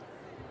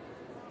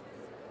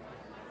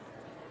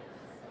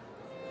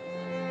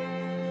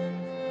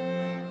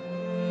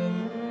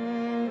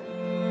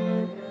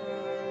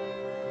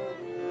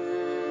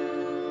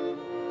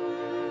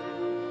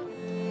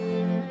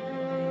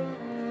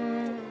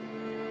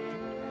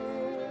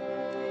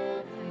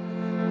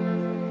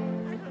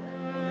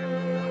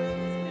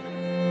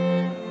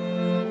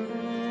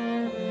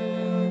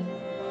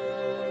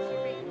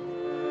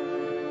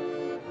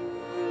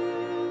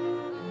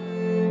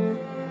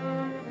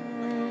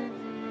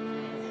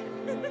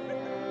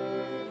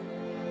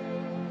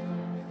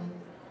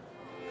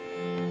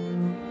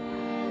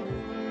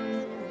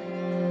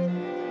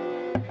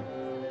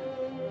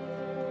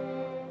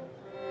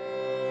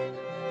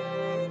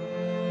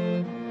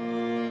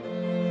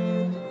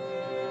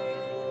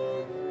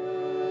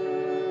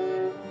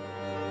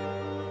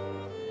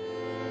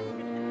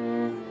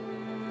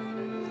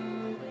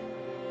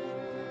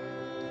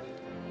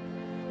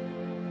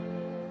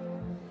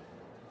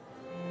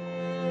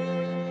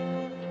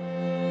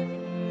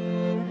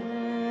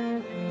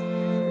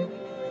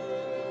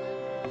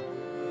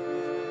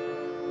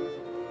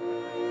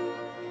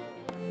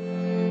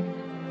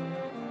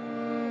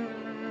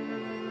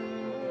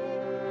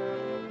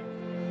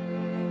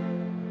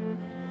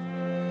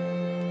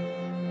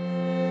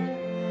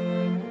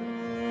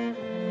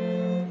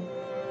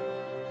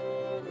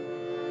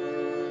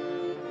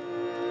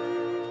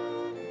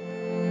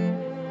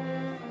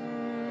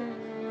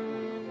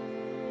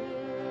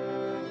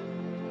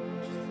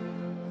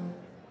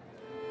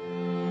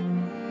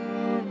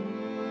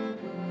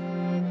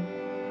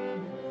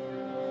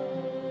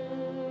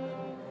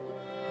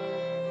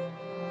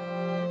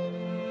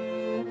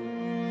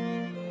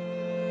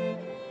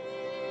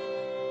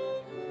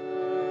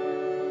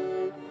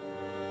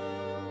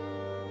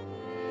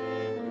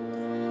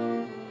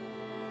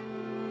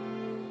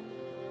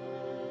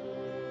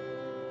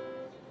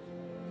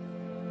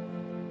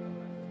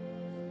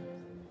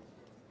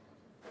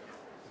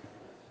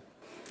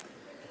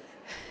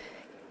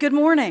Good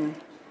morning.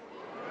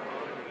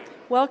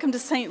 Welcome to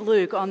St.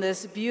 Luke on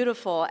this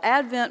beautiful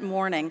Advent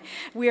morning.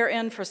 We are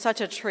in for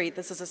such a treat.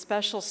 This is a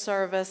special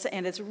service,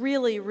 and it's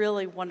really,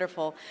 really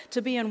wonderful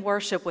to be in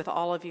worship with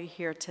all of you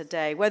here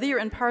today. Whether you're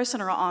in person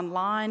or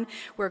online,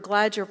 we're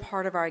glad you're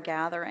part of our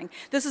gathering.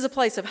 This is a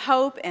place of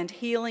hope and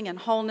healing and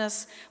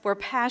wholeness. We're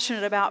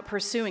passionate about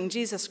pursuing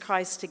Jesus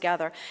Christ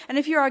together. And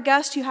if you're our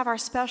guest, you have our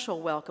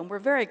special welcome. We're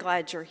very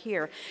glad you're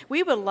here.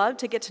 We would love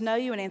to get to know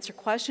you and answer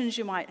questions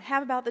you might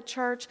have about the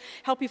church,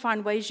 help you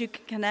find ways you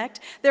can connect.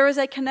 There is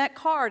a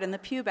Connect card in the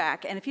pew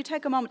back, and if you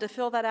take a moment to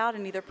fill that out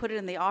and either put it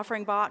in the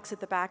offering box at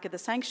the back of the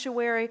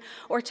sanctuary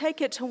or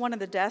take it to one of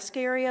the desk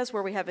areas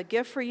where we have a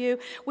gift for you,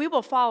 we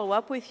will follow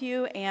up with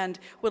you and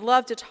would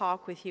love to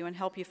talk with you and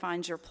help you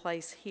find your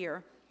place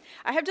here.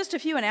 I have just a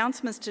few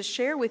announcements to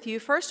share with you.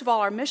 First of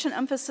all, our mission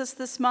emphasis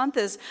this month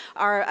is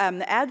our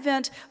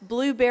Advent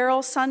Blue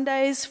Barrel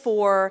Sundays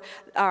for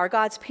our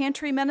God's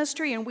Pantry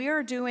ministry, and we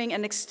are doing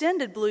an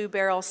extended Blue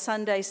Barrel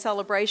Sunday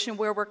celebration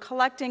where we're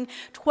collecting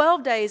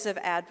 12 days of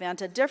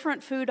Advent, a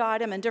different food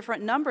item and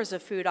different numbers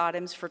of food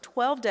items for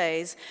 12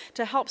 days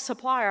to help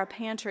supply our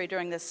pantry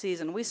during this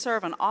season. We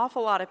serve an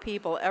awful lot of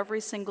people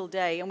every single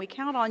day, and we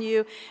count on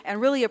you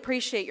and really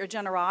appreciate your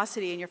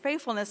generosity and your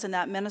faithfulness in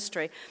that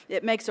ministry.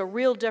 It makes a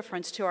real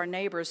difference to our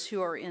neighbors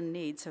who are in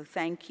need, so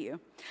thank you.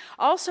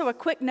 Also, a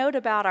quick note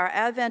about our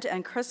Advent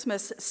and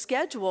Christmas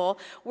schedule.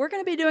 We're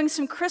going to be doing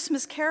some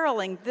Christmas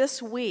caroling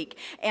this week,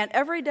 and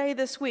every day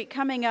this week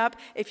coming up,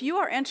 if you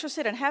are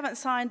interested and haven't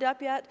signed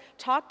up yet,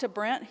 talk to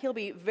Brent. He'll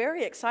be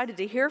very excited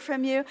to hear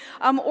from you,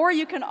 or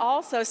you can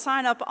also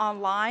sign up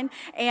online,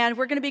 and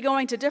we're going to be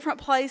going to different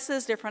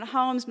places, different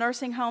homes,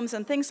 nursing homes,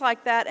 and things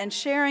like that, and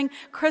sharing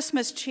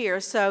Christmas cheer.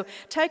 So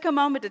take a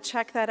moment to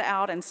check that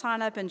out and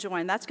sign up and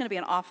join. That's going to be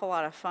an awful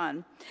lot of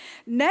fun.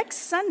 Next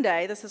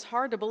Sunday, this is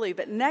hard to believe,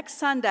 but next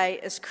Sunday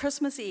is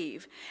Christmas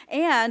Eve,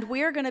 and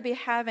we are going to be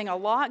having a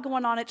lot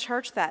going on at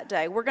church that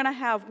day. We're going to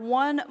have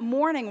one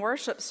morning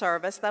worship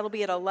service. That'll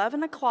be at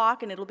 11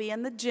 o'clock, and it'll be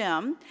in the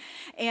gym,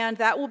 and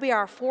that will be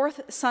our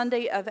fourth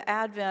Sunday of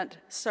Advent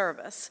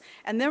service.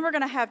 And then we're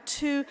going to have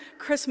two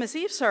Christmas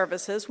Eve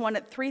services, one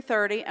at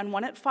 3:30 and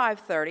one at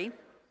 5:30.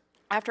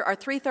 After our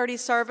 3:30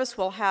 service,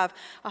 we'll have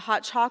a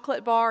hot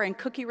chocolate bar and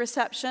cookie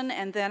reception,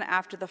 and then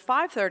after the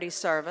 5:30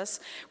 service,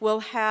 we'll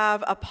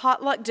have a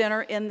potluck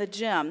dinner in the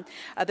gym.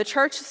 The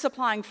church is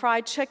supplying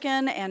fried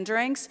chicken and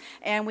drinks,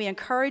 and we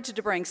encourage you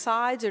to bring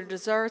sides or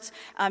desserts.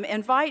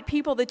 Invite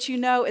people that you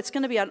know. It's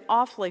going to be an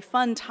awfully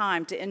fun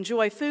time to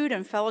enjoy food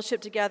and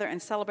fellowship together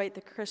and celebrate the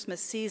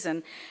Christmas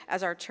season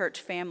as our church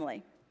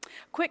family.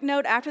 Quick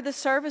note, after the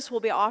service, we'll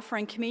be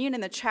offering communion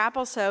in the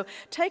chapel, so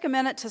take a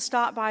minute to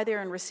stop by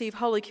there and receive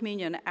Holy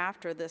Communion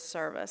after this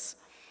service.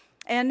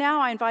 And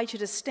now I invite you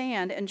to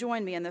stand and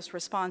join me in this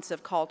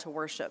responsive call to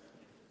worship.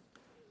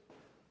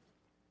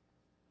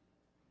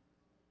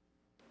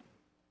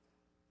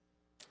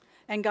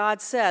 And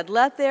God said,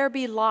 "Let there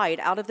be light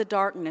out of the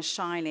darkness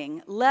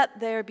shining. Let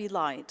there be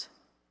light."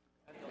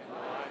 And the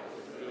light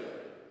was good.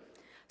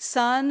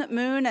 Sun,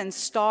 moon, and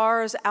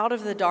stars out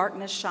of the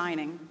darkness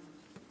shining.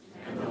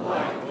 And the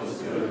light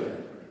was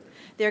good.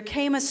 There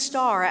came a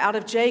star out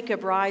of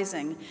Jacob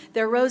rising.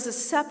 There rose a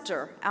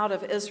scepter out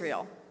of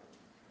Israel.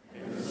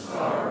 And the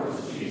star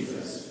was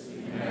Jesus,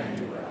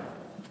 Emmanuel.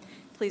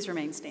 Please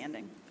remain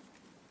standing.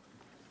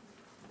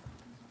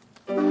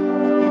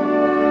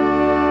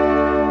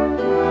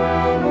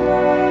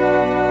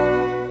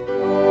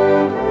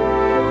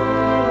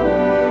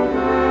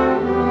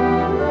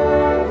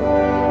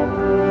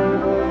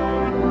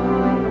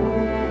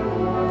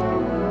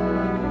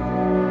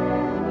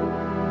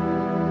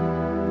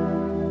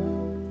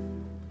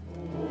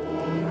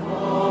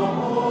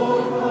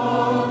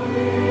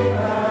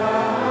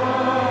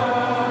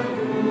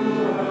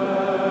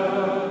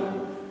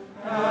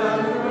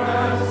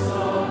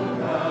 So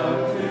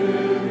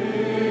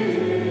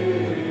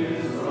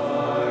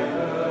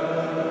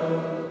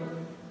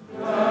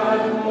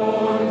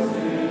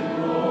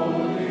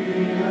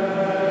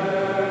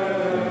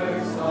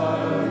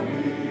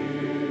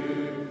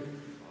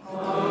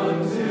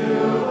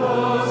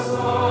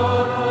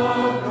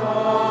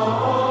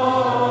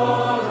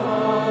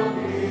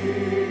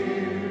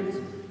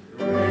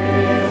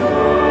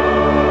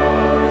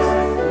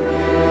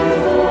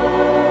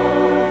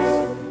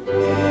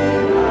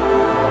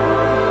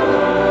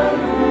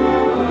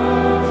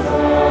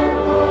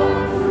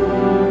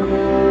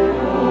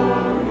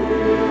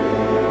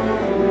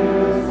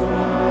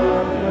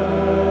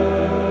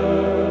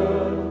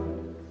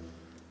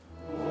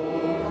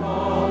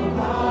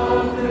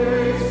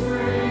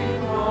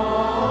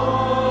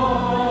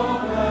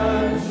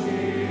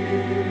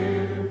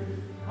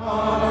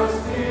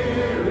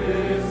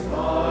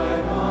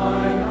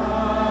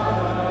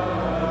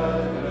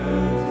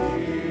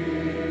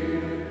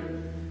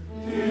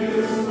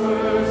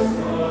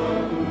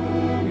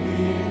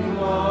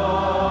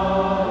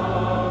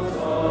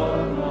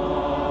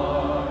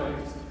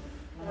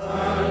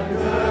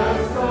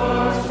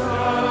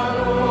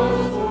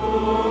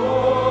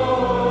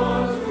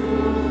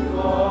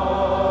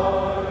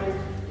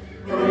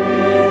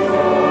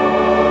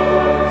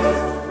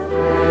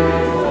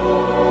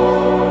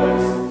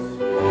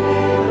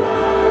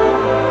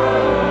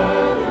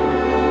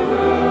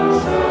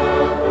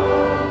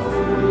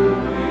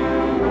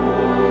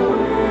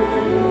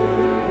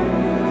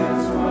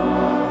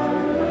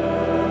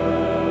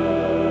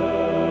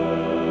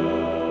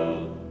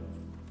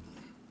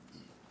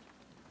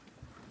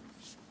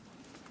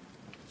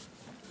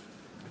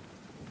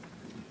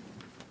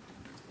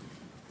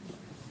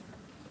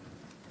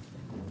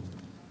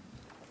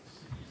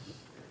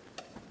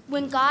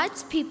When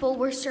God's people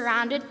were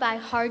surrounded by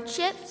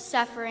hardship,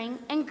 suffering,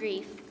 and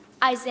grief,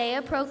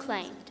 Isaiah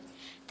proclaimed,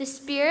 "The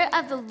Spirit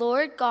of the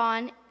Lord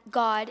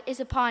God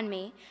is upon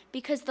me,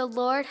 because the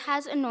Lord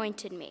has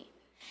anointed me.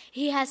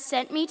 He has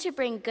sent me to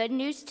bring good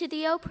news to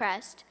the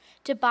oppressed,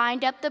 to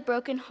bind up the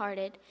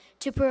brokenhearted,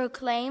 to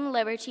proclaim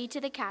liberty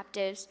to the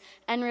captives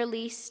and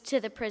release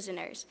to the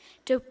prisoners,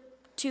 to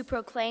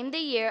proclaim the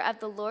year of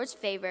the Lord's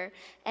favor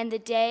and the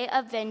day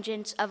of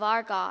vengeance of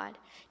our God,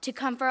 to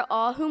comfort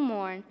all who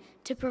mourn,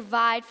 to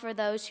provide for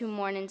those who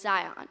mourn in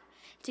Zion,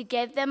 to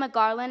give them a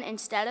garland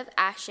instead of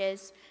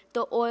ashes,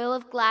 the oil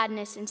of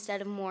gladness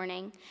instead of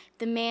mourning,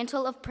 the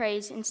mantle of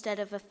praise instead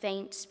of a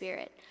faint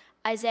spirit."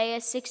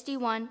 Isaiah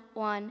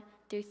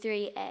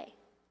 61:1-3a.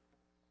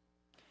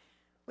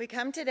 We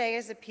come today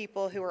as a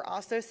people who are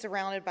also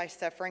surrounded by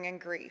suffering and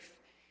grief,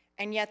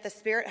 and yet the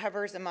Spirit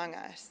hovers among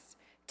us,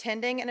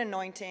 tending and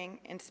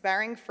anointing,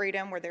 inspiring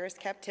freedom where there is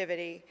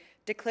captivity,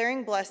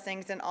 declaring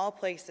blessings in all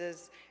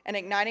places, and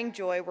igniting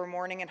joy where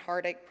mourning and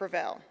heartache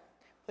prevail.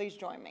 Please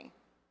join me.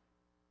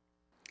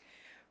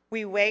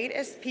 We wait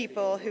as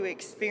people who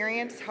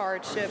experience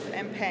hardship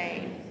and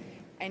pain,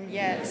 and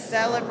yet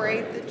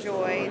celebrate the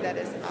joy that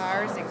is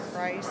ours in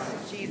Christ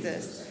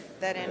Jesus,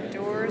 that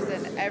endures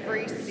in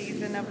every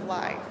season of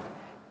life.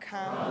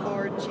 Come,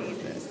 Lord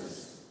Jesus.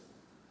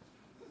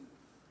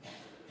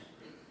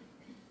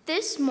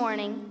 This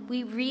morning,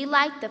 we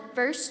relight the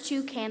first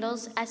 2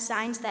 candles as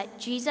signs that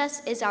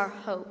Jesus is our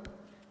hope.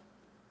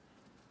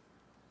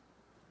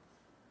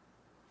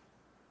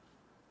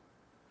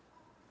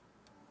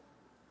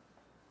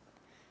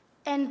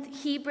 And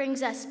he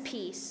brings us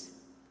peace.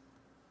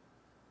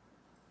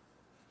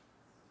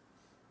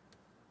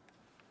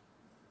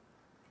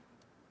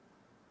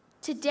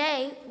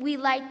 Today, we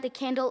light the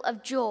candle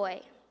of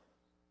joy.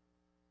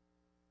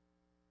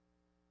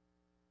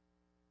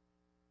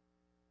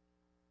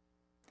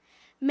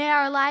 May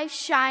our lives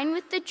shine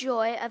with the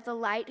joy of the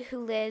light who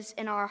lives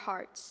in our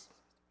hearts.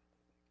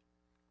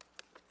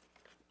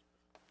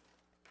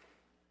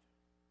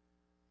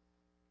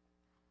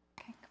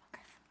 Okay, come on,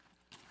 Chris.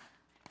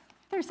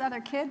 There's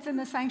other kids in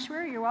the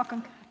sanctuary. You're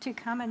welcome to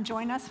come and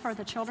join us for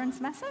the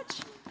children's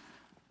message.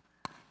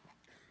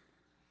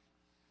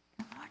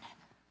 Good morning.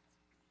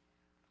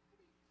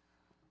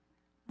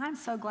 I'm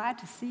so glad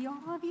to see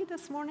all of you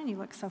this morning. You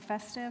look so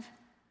festive.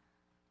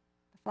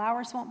 The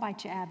flowers won't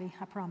bite you, Abby,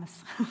 I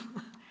promise.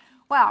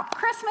 Well,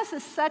 Christmas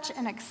is such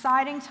an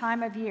exciting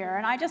time of year,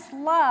 and I just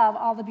love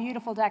all the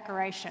beautiful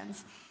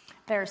decorations.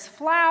 There's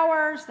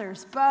flowers,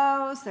 there's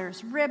bows,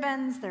 there's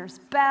ribbons, there's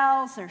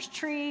bells, there's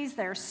trees,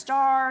 there's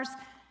stars,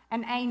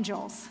 and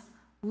angels.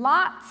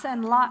 Lots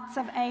and lots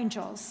of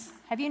angels.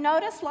 Have you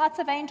noticed lots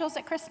of angels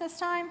at Christmas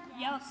time?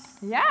 Yes.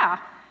 Yeah.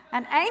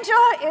 An angel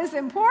is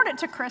important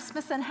to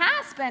Christmas and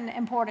has been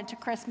important to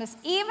Christmas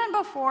even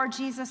before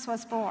Jesus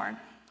was born.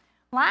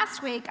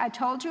 Last week, I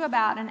told you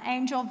about an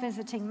angel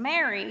visiting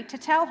Mary to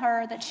tell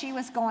her that she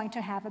was going to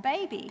have a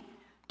baby.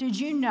 Did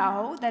you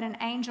know that an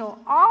angel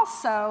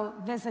also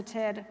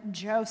visited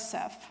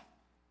Joseph?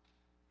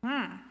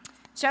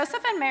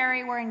 Joseph and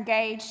Mary were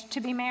engaged to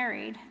be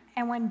married,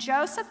 and when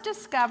Joseph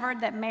discovered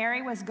that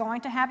Mary was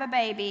going to have a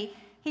baby,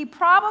 he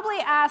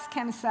probably asked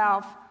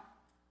himself,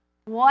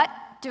 "What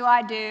do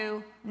I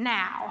do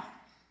now?"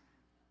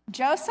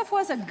 Joseph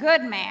was a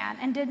good man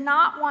and did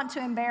not want to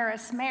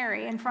embarrass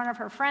Mary in front of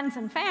her friends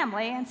and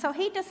family, and so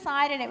he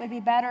decided it would be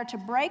better to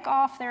break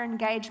off their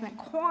engagement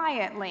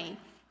quietly,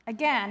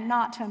 again,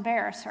 not to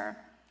embarrass her.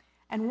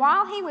 And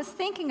while he was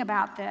thinking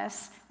about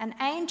this, an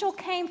angel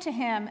came to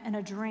him in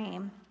a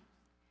dream.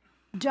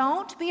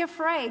 "Don't be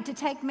afraid to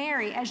take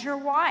Mary as your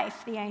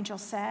wife," the angel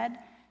said.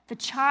 "The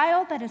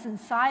child that is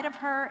inside of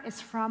her is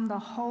from the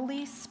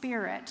Holy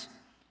Spirit.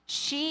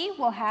 She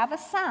will have a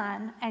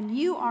son, and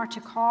you are to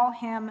call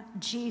him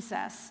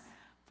Jesus,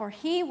 for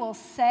he will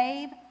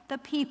save the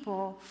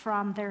people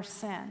from their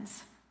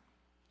sins."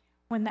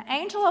 When the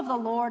angel of the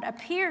Lord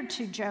appeared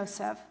to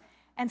Joseph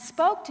and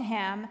spoke to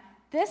him,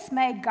 this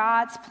made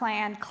God's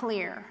plan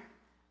clear.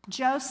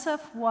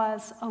 Joseph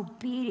was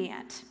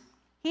obedient.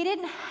 He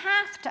didn't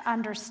have to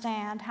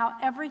understand how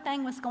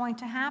everything was going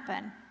to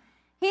happen.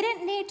 He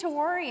didn't need to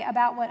worry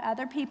about what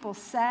other people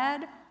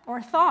said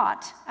or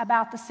thought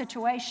about the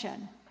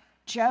situation.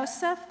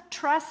 Joseph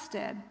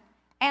trusted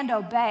and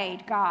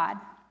obeyed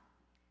God.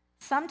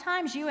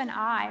 Sometimes you and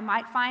I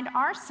might find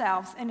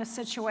ourselves in a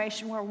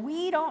situation where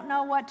we don't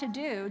know what to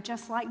do,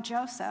 just like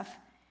Joseph.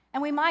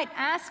 And we might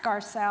ask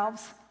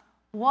ourselves,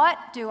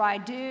 what do I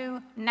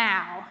do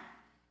now?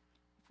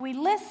 If we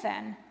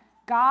listen,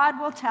 God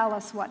will tell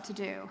us what to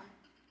do.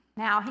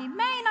 Now, he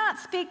may not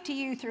speak to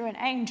you through an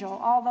angel,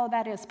 although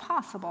that is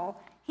possible.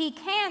 He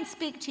can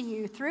speak to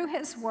you through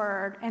his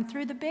word and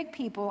through the big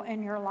people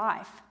in your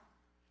life.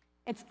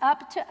 It's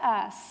up to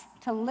us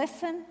to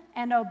listen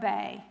and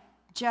obey,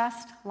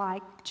 just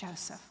like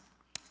Joseph.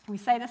 Can we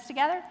say this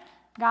together?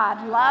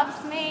 God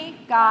loves me,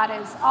 God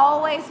is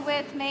always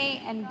with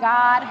me, and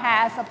God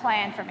has a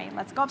plan for me.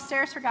 Let's go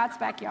upstairs for God's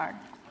backyard.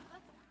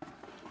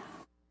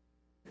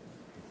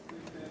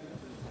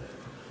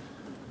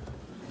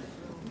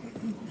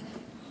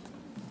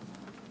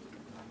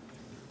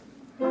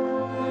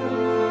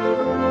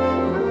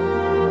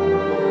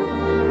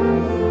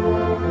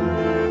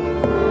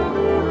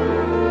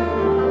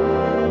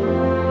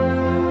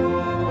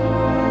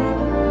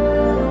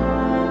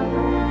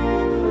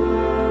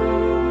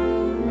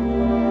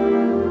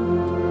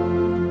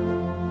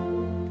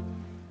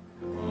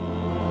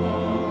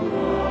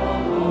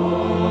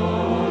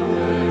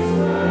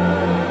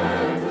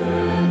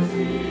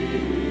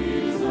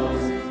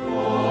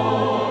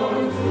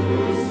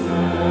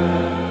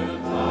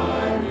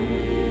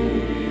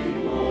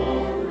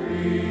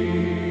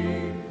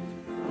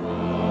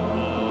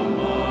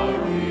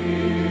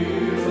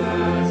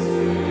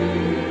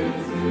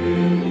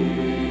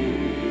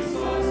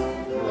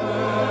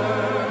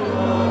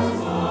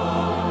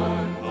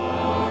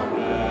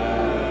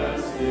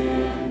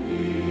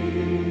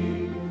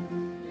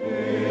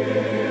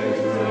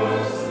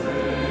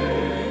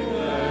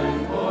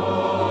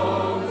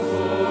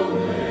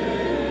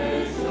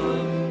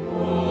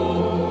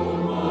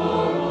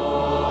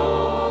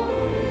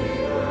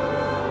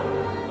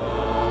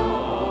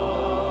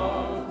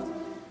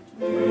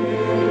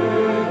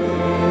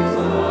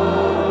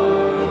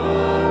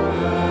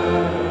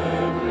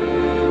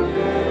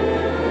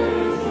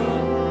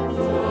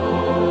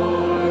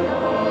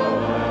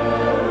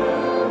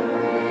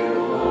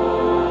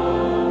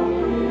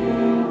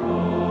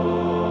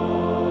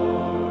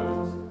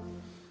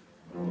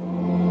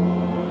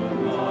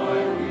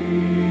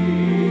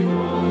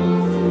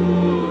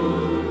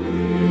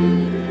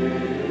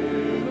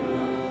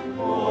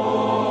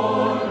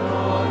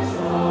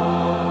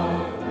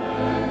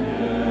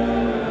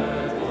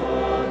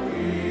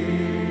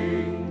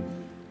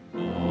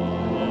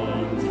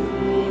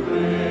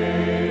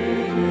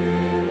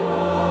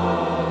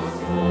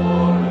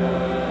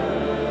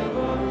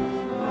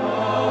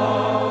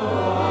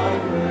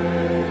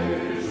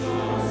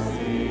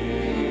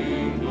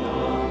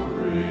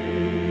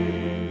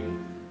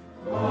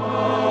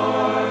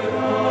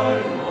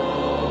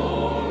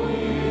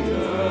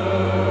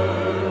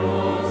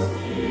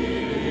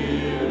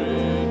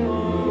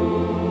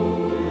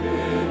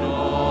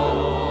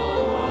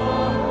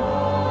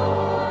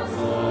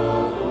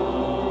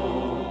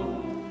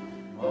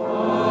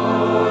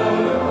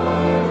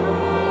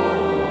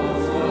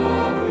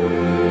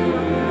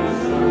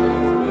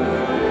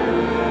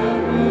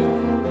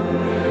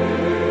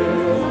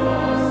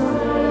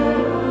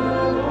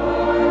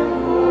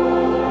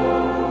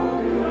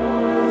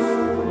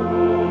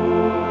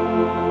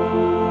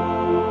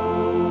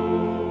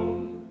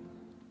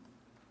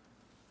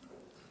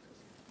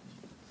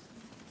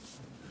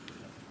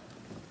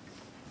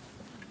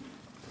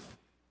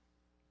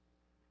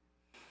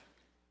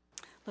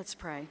 Let's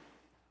pray.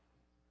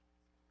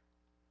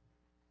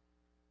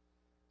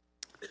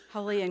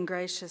 Holy and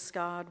gracious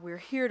God, we're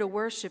here to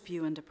worship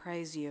you and to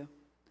praise you.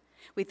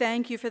 We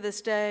thank you for this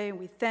day.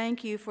 We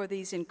thank you for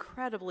these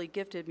incredibly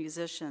gifted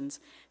musicians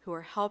who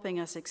are helping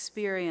us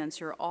experience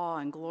your awe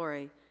and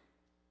glory.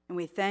 And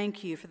we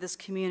thank you for this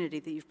community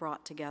that you've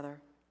brought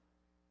together.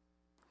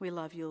 We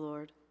love you,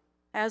 Lord.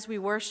 As we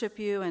worship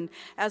you and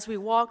as we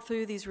walk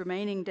through these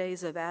remaining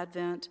days of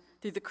Advent,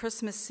 through the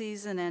Christmas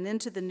season and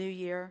into the new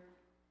year,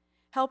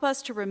 help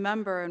us to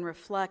remember and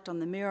reflect on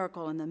the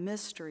miracle and the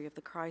mystery of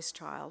the Christ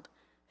child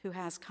who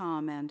has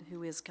come and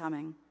who is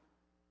coming.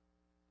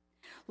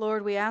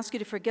 Lord, we ask you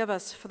to forgive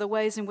us for the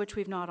ways in which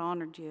we've not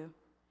honored you.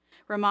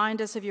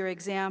 Remind us of your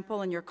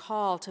example and your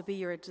call to be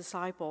your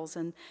disciples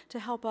and to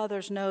help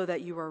others know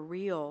that you are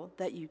real,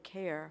 that you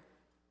care,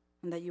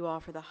 and that you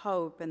offer the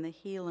hope and the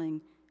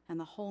healing and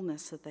the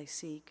wholeness that they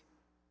seek.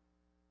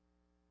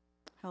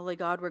 Holy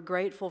God, we're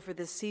grateful for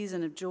this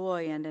season of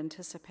joy and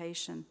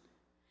anticipation,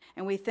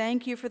 and we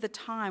thank you for the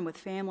time with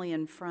family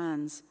and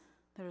friends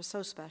that are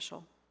so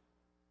special.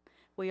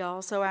 We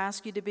also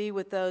ask you to be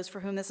with those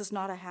for whom this is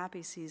not a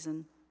happy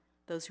season,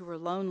 those who are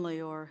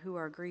lonely or who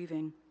are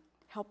grieving.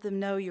 Help them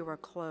know you are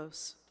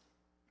close.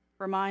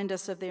 Remind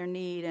us of their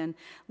need and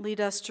lead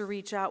us to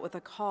reach out with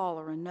a call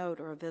or a note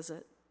or a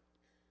visit.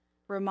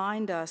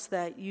 Remind us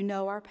that you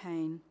know our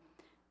pain,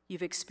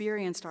 you've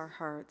experienced our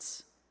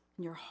hurts,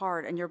 and your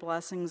heart and your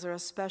blessings are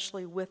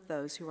especially with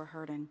those who are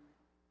hurting.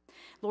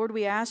 Lord,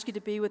 we ask you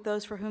to be with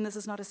those for whom this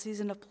is not a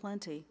season of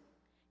plenty.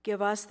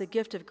 Give us the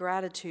gift of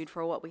gratitude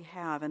for what we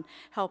have and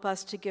help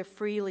us to give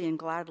freely and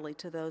gladly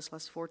to those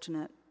less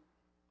fortunate.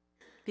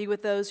 Be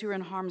with those who are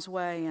in harm's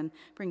way and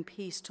bring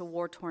peace to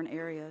war-torn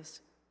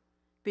areas.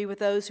 Be with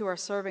those who are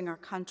serving our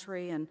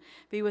country and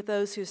be with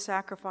those who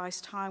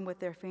sacrifice time with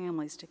their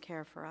families to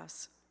care for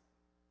us.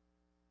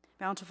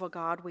 Bountiful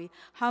God, we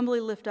humbly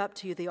lift up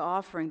to you the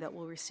offering that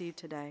we'll receive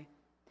today.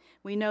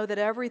 We know that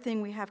everything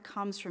we have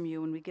comes from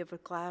you and we give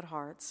with glad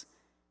hearts.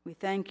 We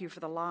thank you for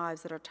the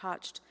lives that are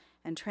touched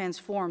and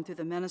transformed through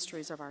the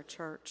ministries of our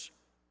church.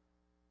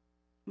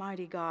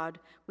 Mighty God,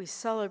 we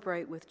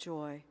celebrate with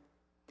joy.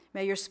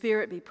 May your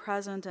Spirit be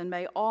present and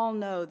may all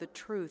know the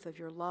truth of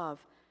your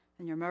love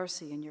and your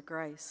mercy and your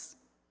grace.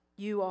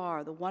 You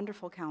are the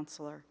wonderful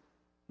Counselor,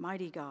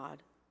 mighty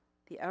God,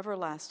 the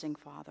everlasting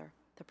Father,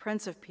 the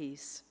Prince of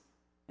Peace,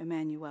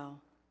 Emmanuel.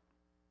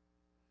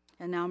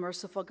 And now,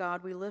 merciful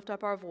God, we lift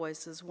up our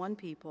voices, one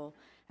people,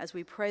 as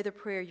we pray the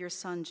prayer your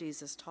Son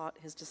Jesus taught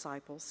his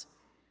disciples.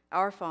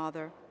 Our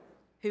Father,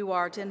 who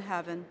art in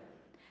heaven,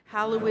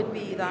 hallowed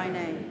be thy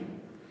name.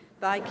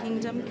 Thy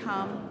kingdom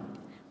come,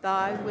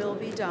 thy will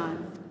be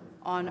done,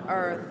 on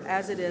earth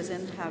as it is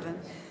in heaven.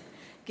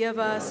 Give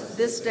us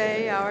this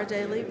day our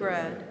daily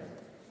bread,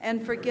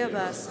 and forgive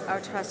us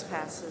our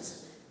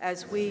trespasses,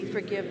 as we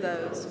forgive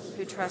those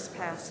who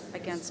trespass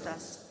against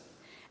us.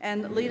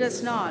 And lead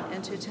us not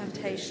into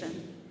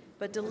temptation,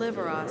 but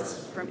deliver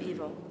us from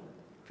evil.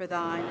 For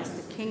thine is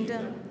the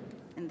kingdom,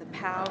 and the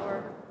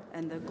power,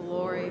 and the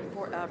glory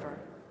forever.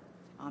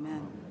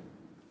 Amen.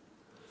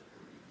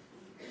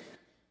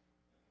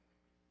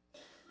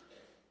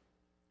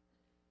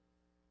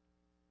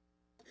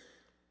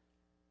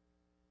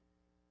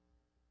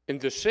 In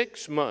the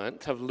 6th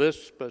month of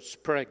Elizabeth's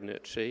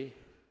pregnancy,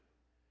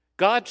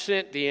 God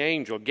sent the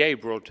angel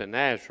Gabriel to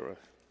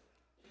Nazareth,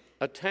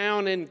 a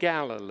town in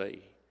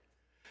Galilee,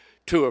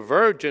 to a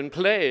virgin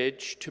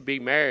pledged to be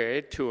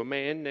married to a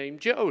man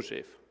named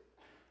Joseph,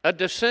 a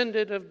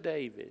descendant of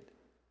David.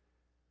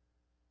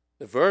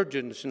 The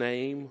virgin's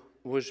name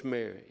was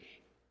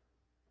Mary.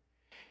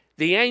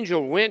 The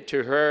angel went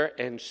to her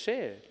and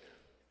said,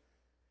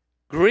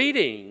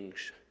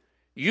 "Greetings,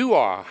 you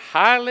are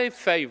highly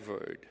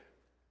favored.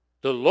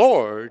 The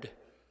Lord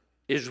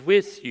is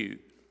with you."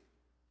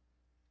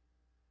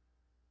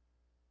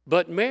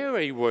 But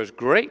Mary was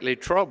greatly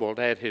troubled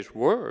at his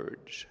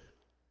words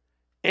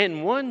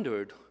and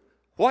wondered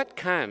what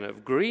kind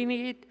of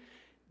greeting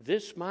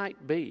this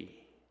might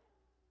be.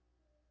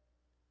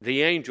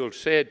 The angel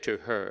said to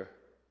her,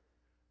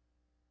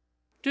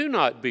 "Do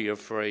not be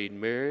afraid,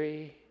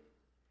 Mary.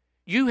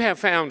 You have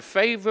found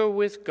favor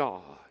with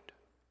God.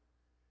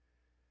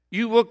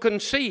 You will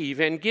conceive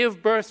and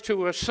give birth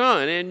to a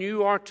son, and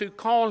you are to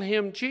call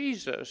him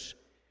Jesus.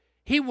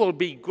 He will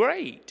be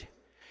great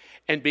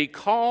and be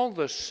called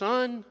the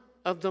Son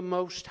of the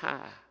Most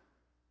High.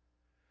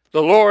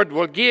 The Lord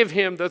will give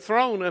him the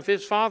throne of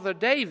his father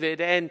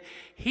David, and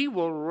he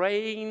will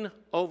reign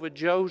over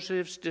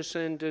Jacob's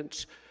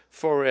descendants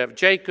forever.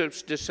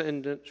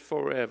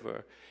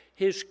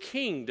 His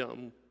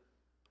kingdom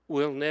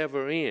will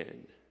never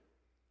end."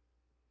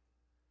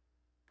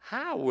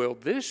 "How will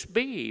this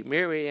be?"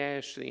 Mary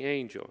asked the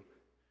angel,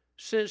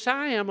 "since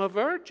I am a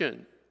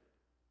virgin?"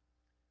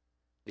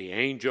 The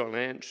angel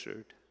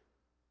answered,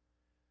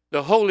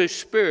 "The Holy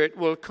Spirit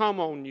will come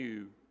on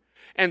you,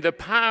 and the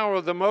power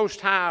of the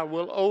Most High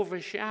will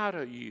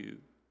overshadow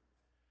you.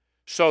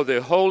 So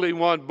the Holy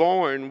One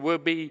born will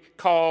be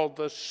called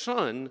the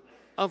Son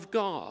of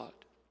God.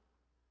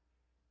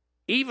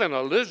 Even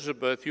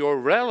Elizabeth, your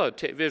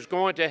relative, is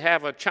going to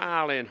have a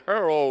child in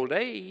her old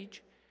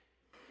age.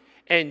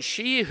 And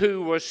she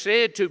who was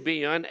said to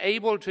be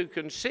unable to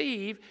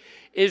conceive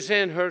is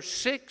in her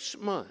 6th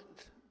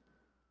month.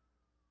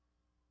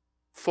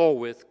 For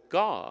with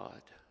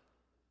God,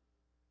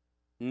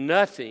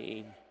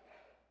 nothing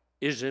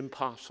is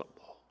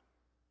impossible.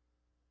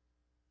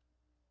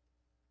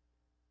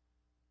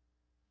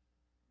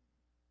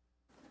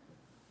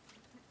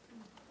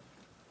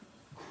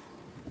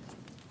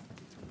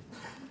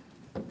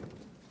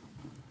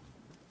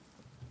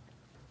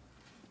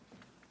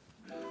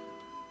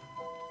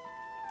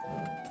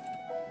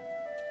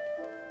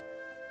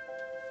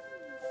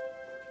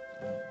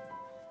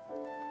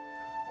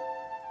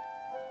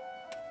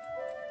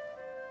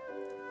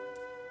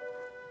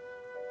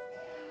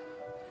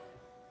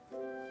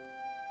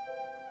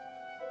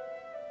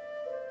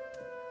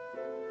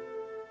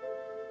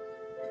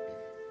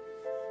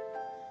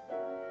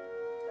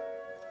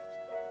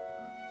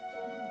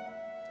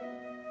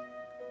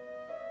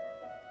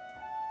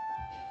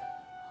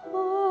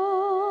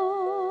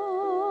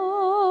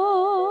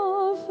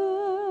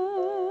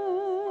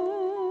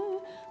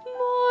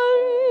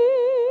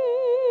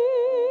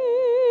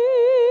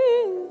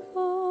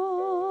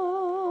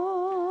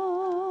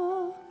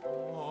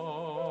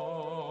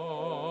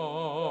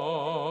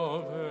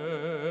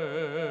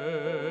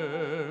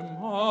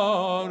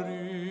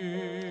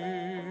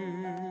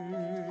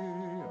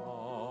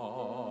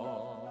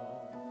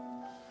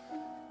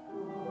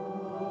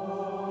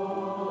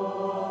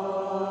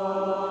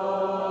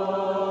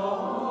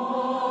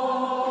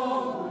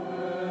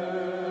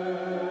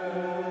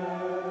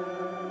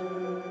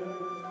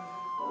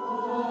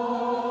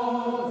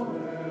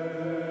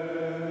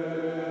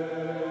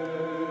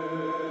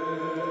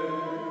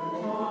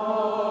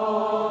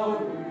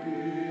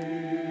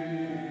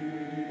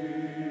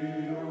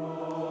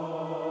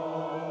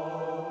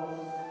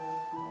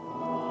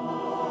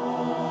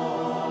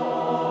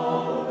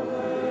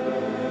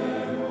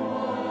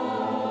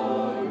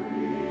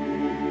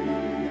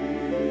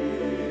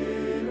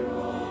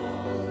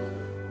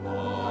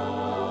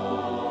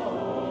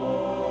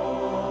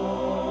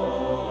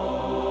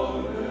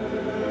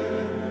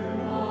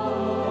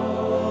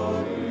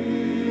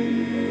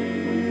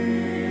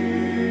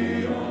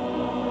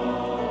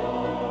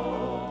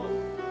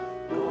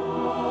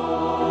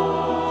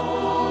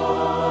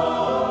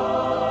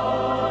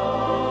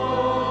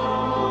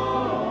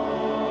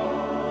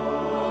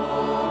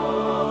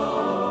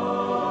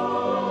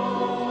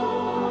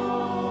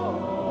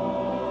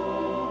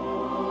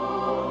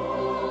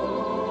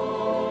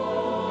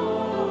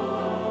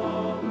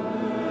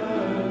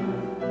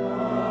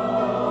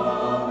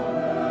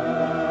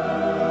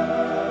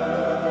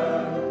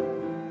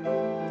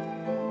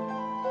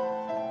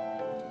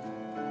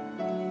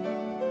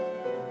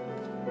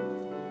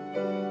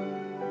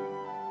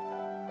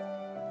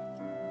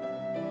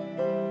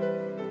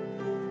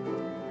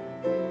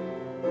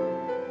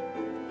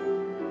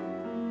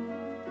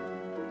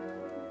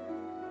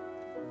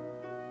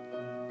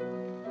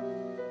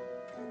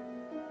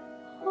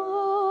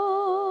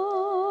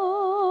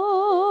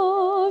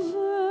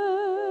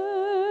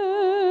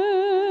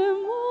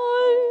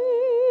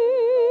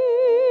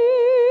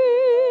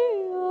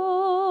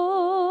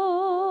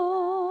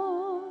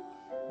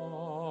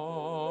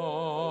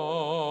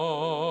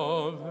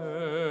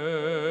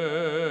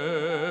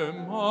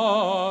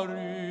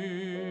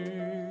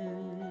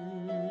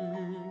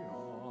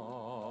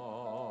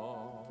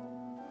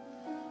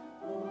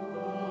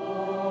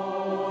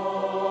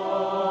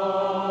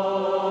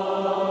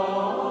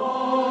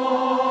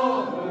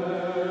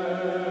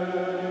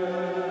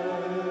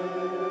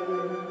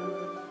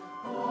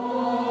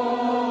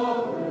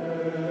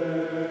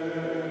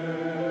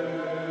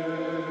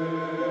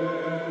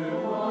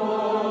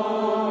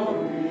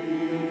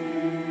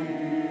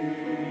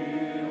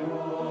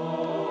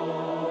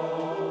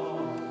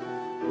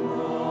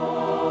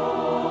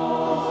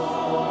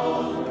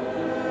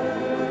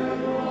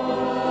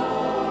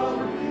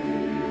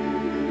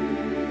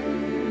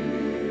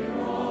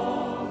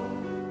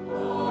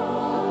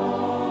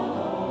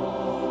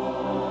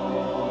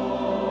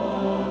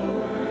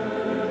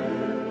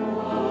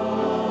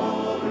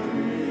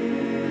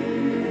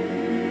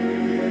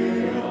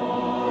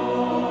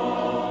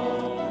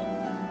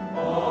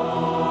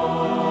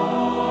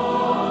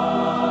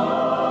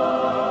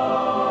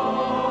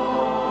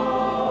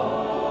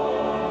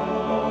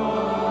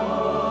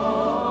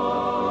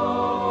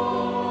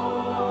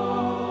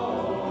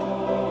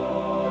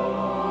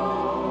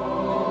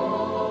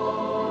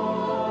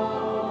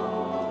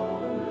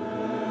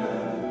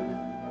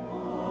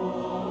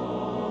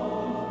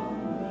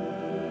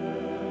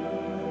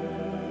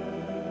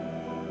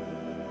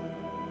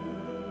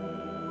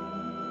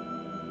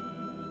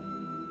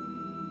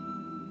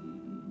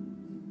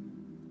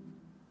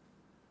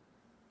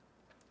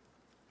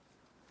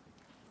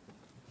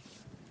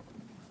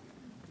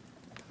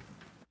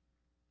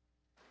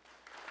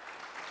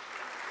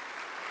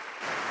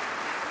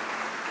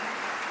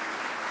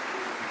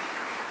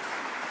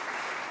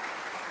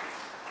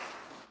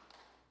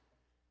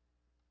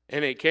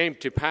 And it came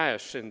to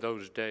pass in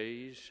those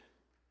days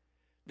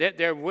that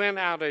there went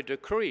out a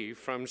decree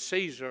from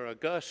Caesar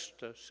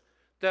Augustus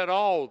that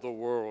all the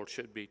world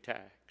should be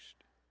taxed.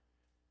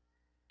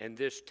 And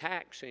this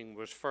taxing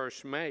was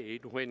first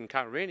made when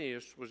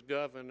Quirinius was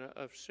governor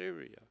of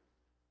Syria.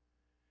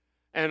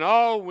 And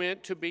all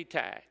went to be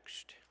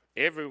taxed,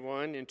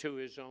 everyone into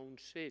his own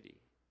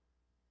city.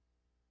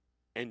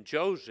 And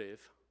Joseph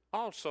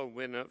also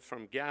went up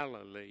from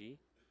Galilee,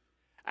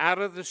 out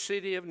of the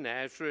city of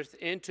Nazareth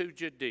into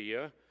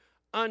Judea,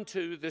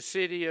 unto the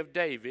city of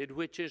David,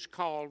 which is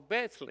called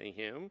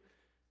Bethlehem,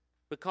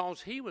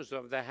 because he was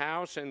of the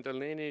house and the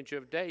lineage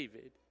of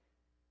David.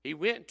 He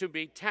went to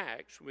be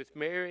taxed with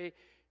Mary,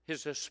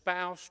 his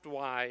espoused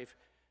wife,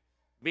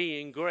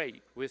 being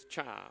great with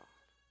child.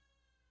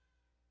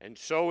 And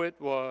so it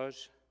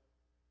was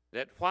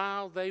that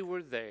while they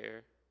were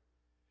there,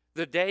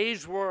 the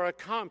days were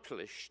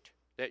accomplished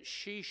that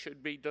she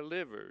should be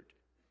delivered.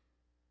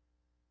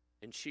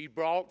 And she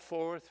brought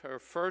forth her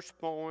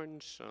firstborn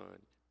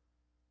son,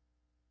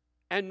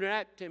 and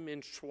wrapped him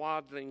in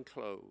swaddling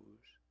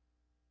clothes,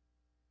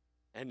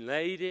 and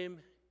laid him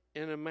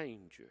in a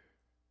manger,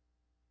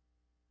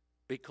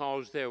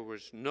 because there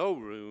was no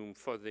room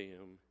for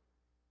them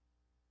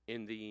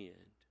in the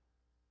inn.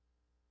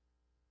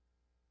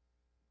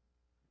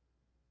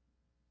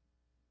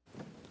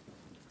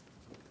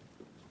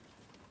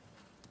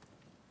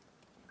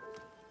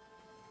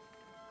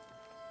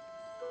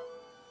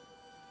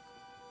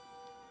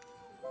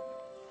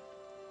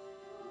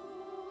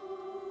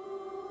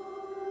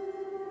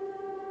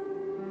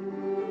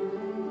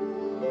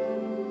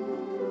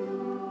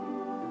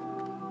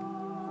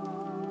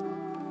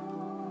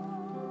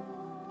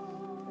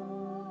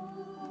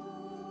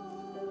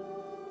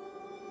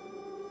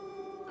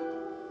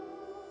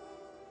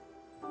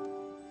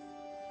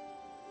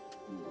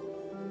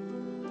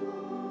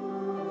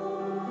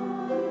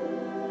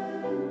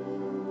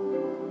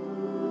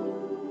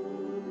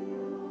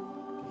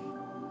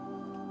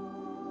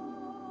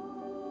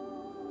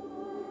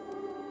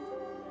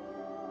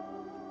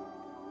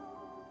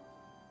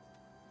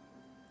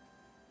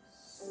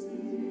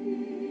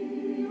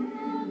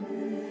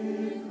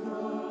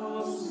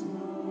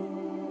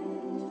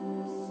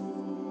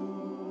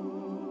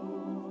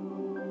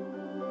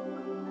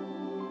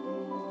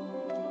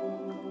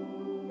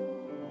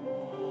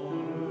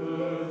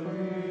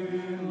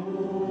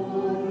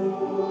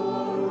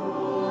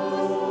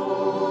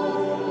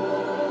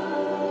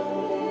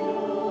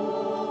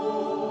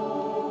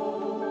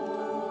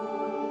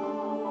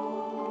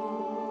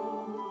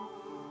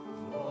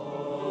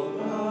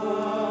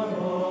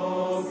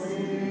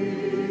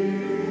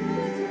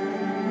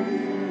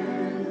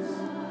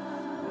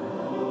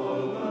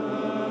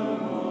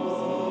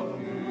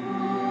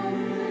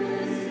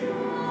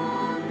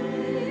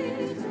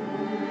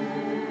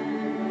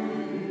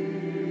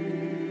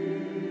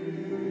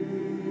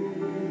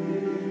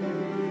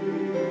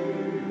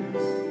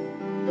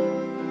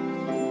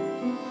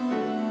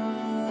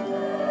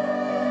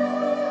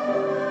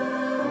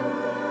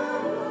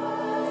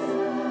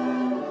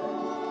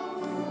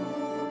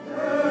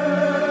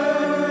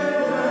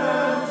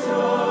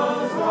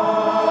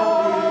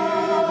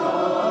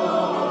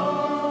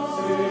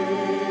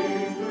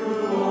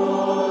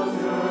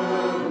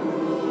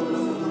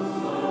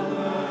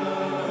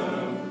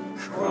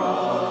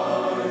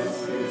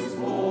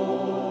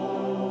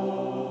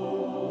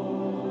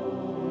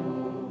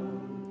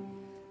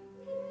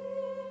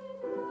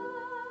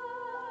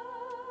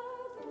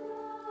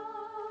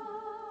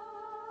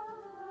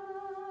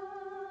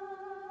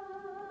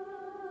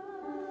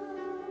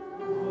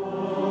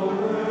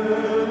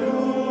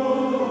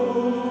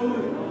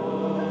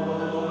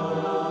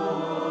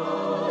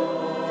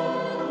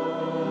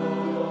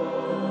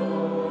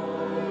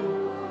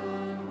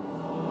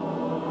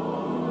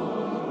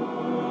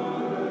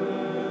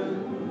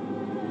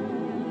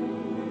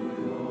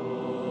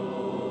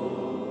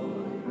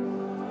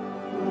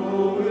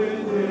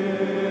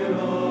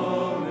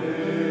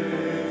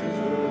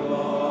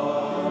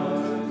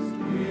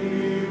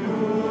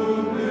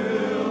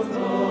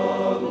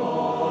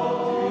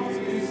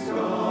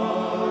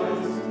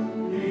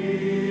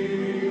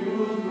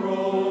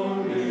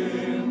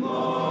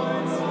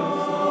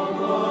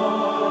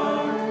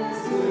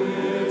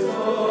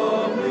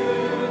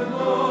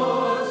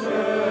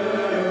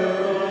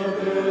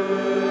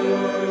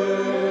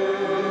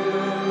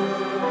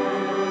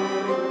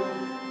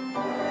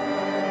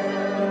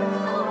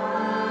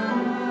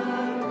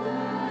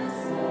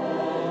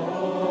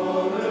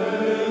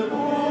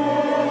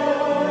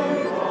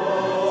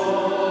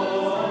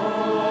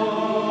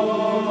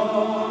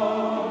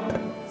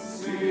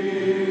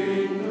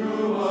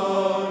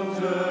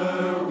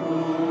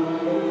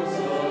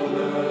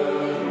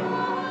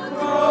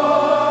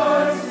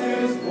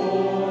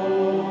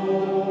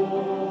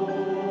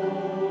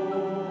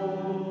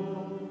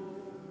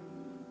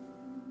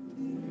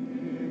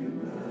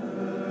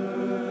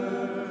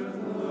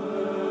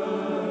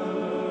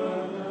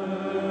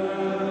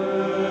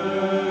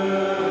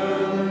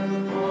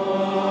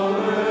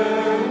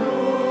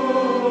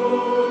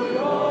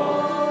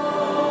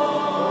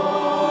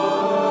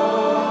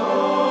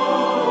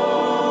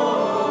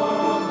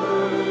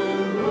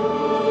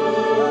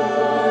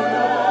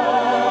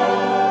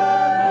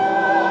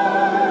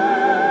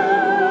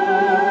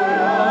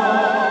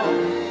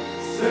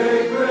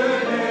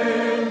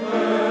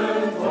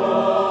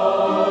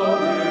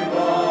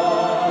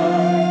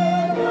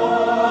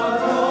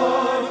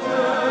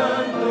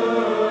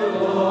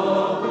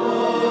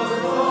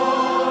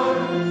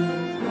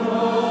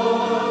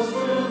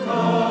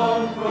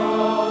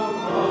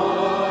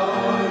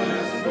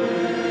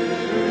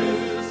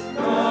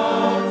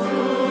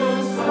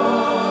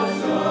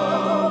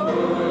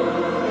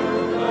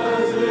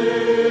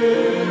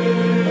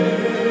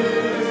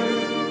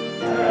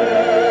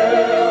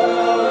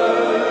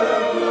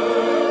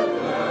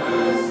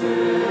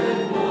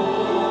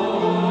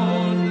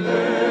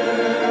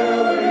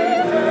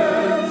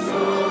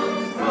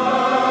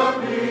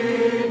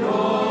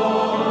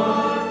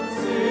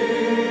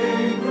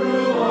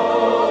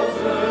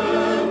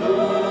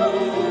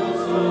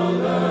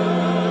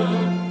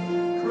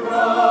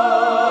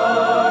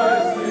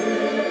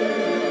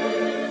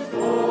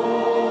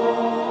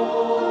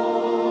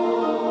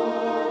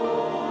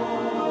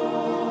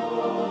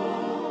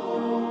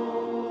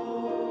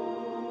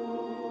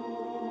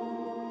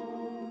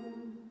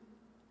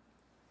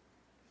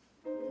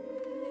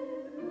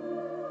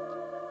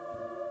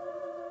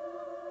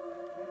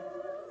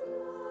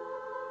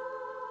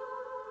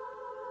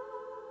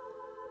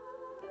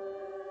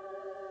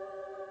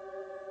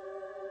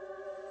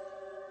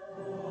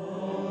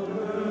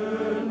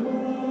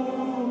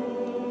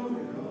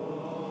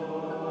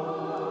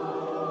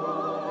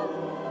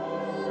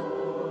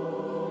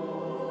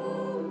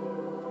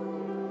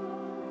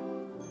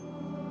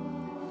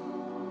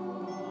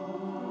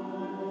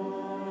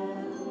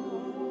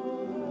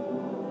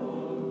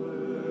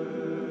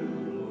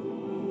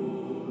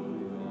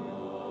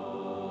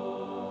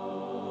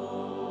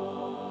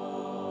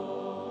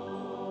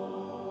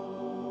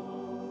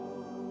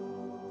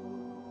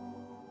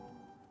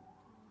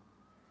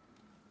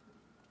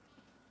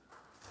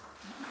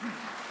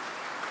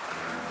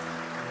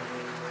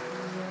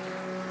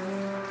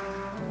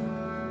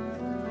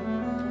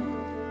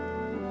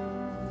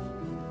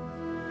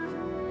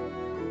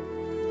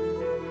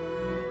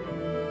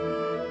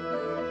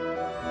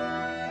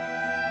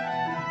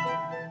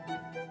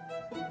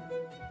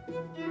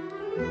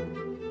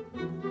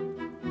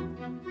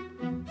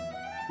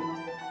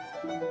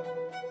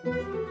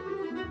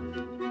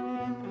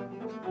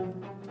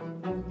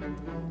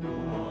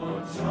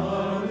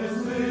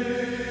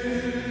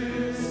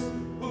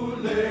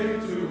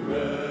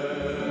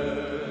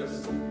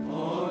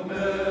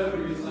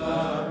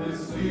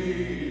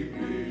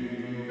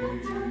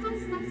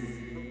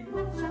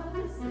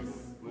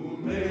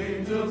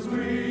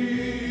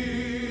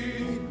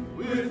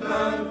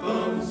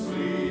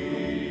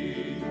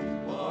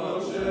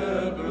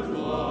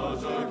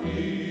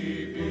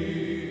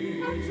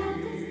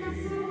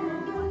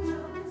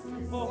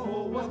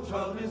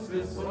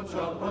 this? What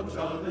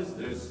child is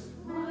this?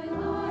 My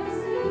eyes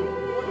see.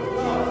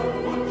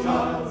 What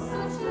child?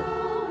 Such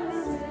love I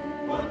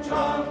say. What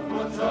child?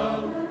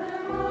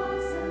 Where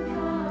rocks and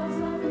cows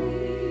are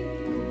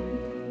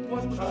feeding.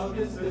 What child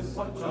is this?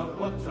 What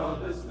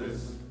child is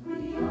this?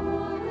 We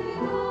are.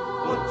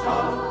 What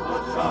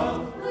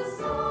child? The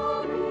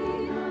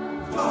story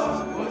now.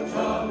 What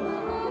child? The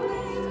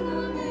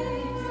manger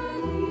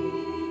leading.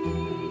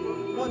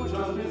 What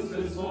child is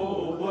this?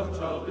 Oh, what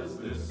child is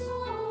this? Oh,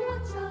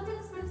 what child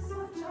is this?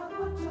 What child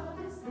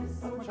is this?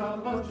 What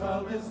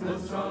child is this?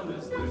 What child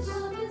is this?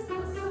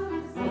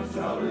 What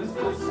child is this? What child is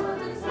this?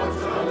 What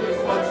child is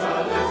this? What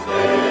child is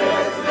this?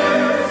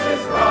 This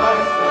is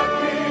Christ the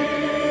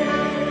King,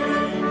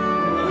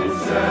 whom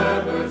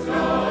shepherds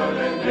guard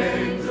and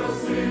angels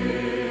sing.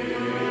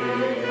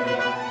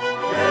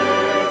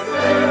 This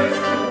is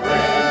to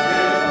bring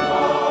him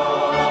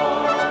home,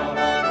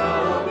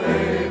 the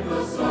babe,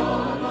 the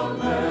Son of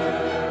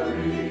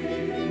Mary.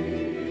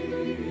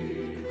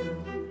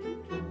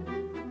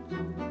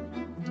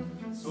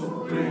 So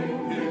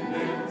bring him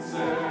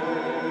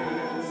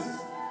incense,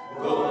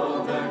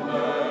 gold and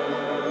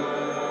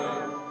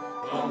myrrh,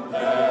 come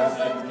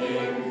pleasant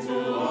King to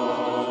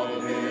all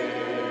here.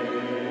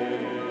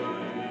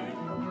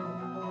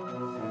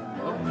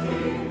 A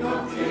King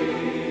of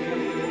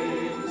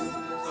kings,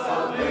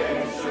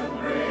 salvation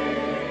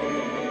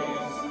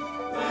brings,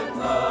 let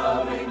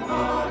loving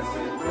hearts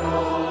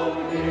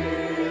enthrone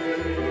here.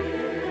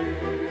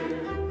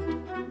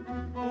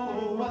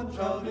 Oh, what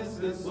child is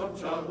this? What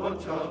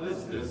child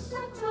is this?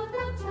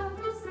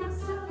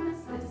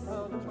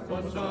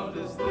 What child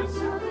is this?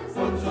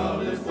 What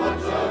child is this?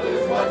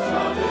 What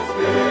child is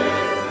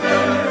this?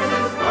 This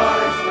is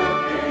Christ the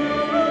King,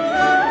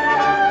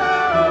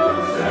 whom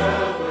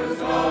shepherds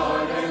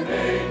guard and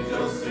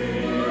angels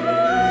sing.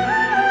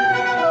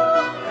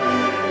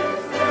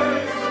 His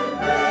days to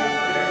bring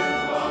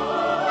him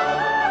home,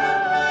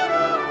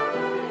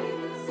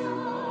 the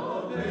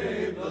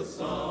babe, the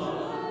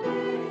Son.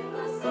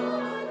 This is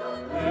Christ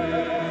the King.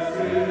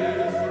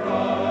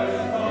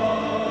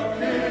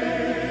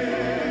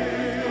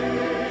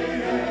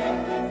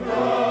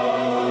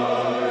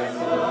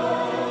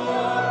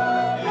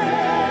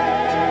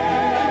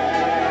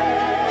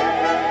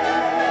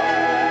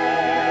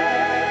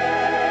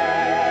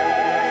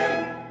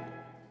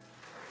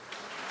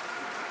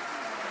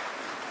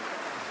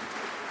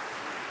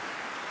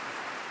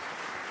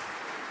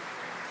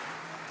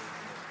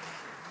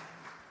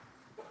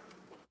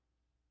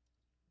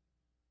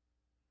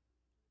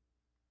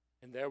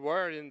 And there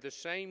were in the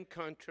same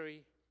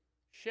country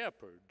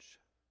shepherds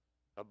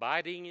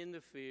abiding in the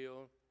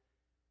field,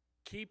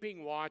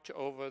 keeping watch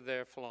over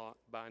their flock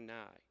by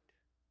night.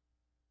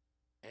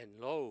 And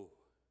lo,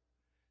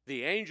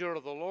 the angel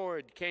of the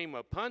Lord came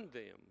upon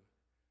them,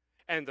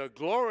 and the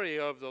glory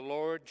of the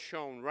Lord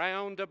shone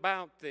round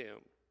about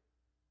them,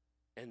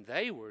 and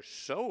they were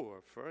so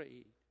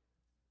afraid.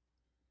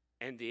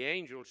 And the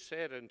angel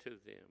said unto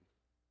them,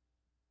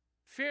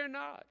 Fear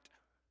not,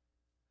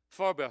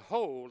 for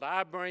behold,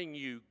 I bring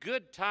you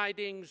good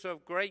tidings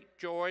of great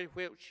joy,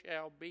 which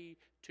shall be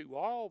to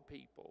all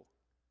people.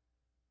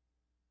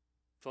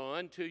 For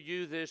unto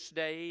you this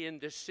day in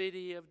the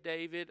city of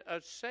David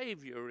a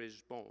Savior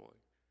is born,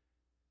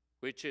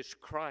 which is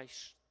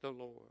Christ the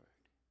Lord.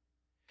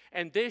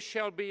 And this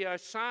shall be a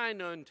sign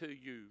unto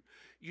you.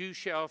 You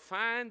shall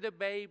find the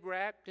babe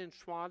wrapped in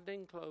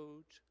swaddling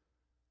clothes,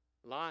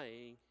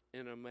 lying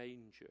in a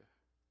manger.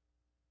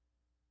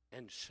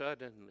 And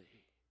suddenly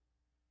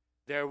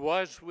there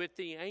was with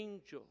the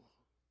angel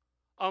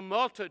a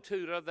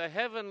multitude of the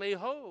heavenly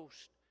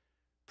host,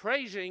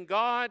 praising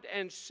God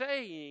and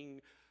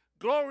saying,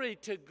 Glory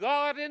to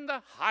God in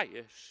the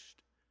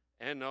highest,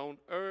 and on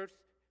earth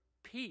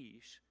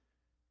peace,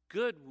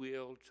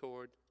 goodwill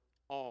toward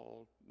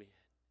all men.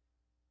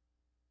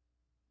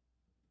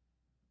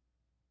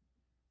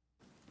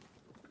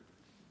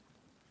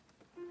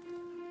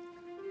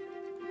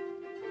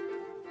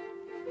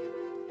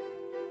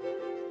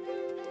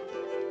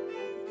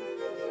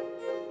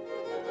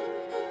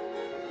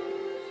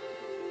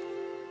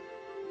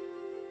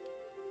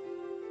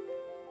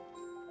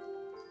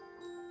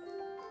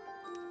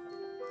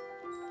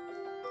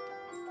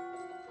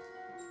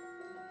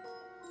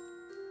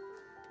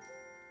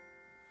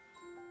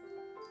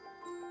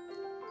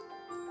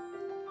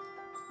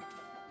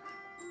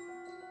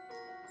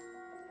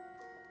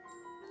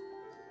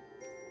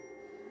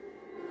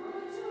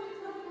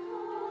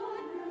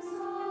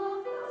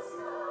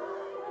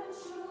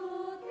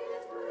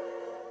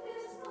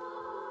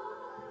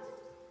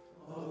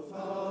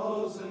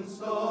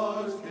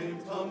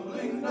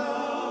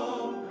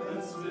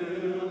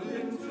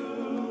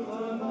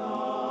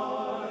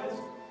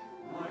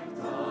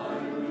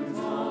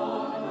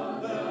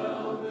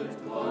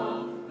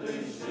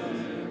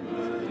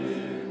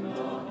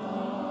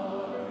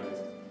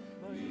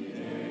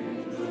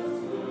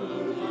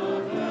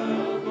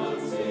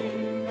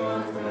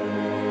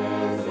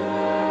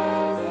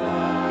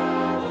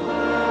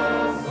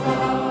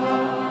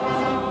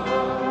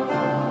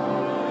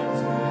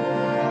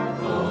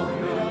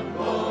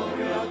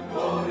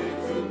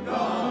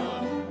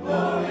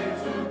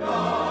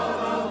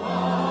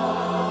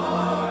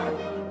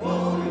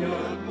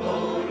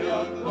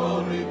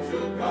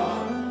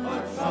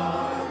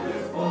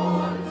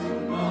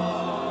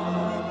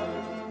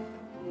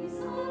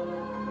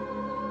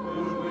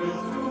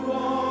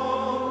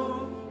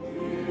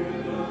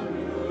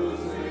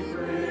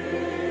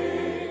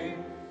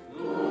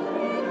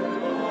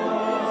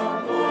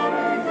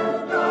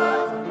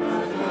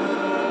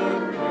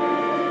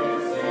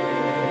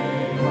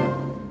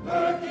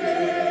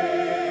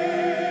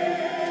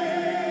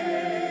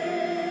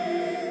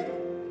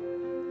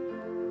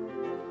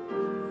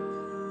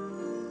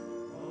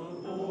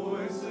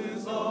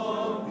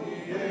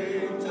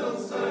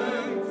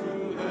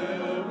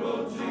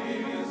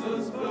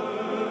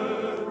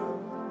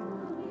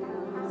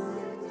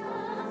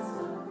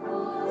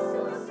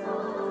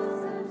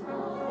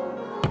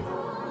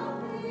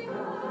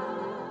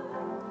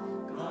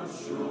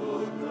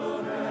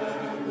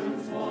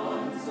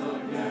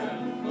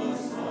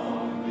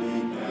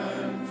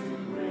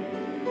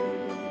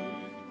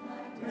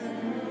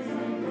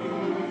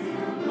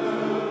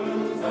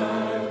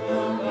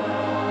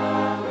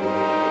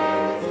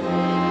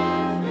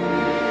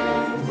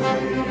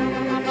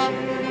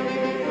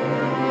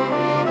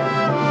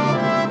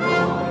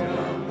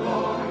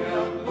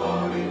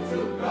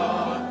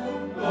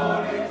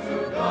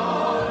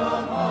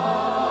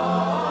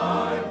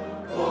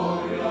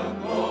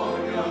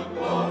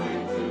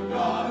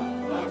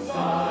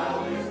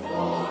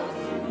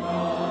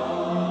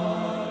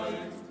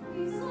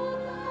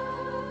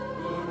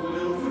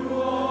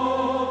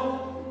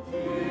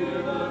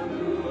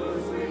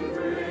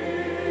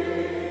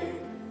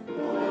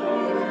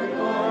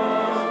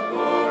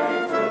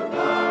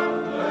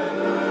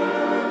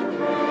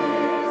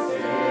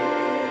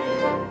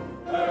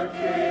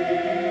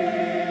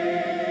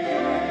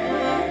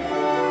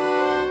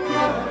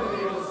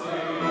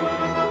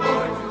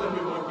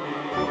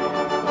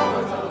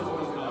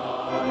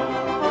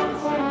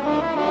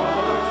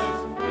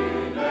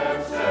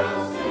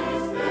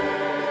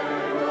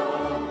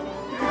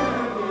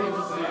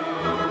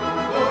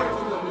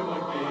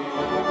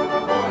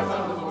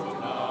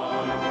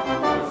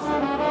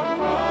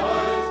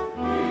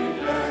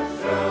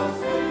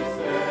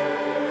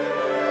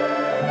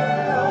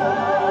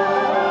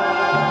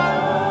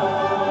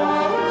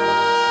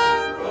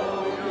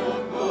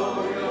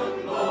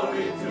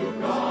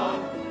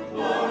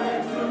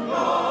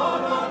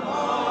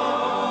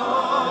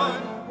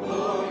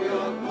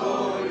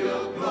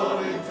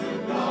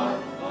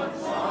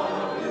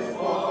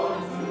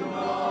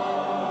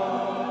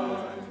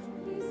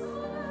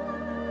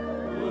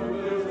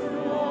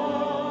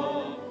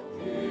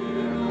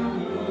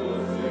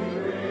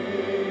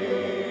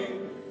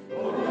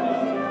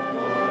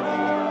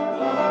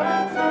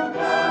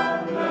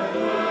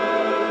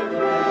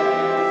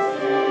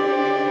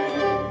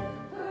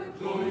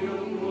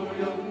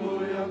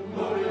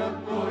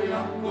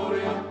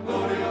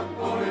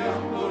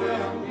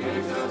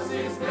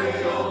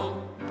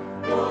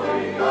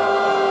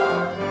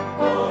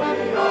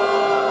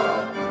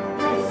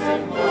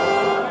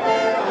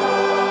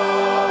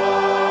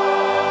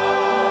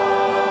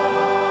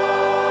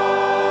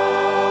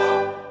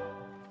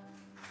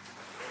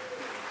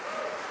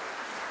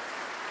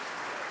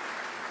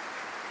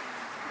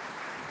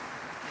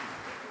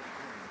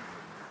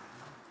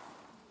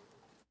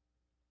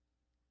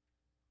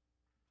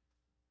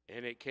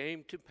 And it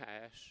came to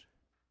pass,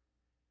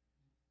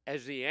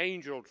 as the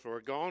angels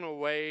were gone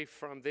away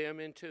from them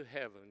into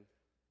heaven,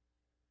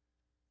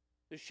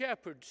 the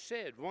shepherds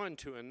said one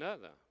to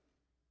another,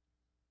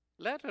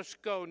 Let us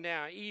go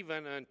now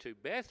even unto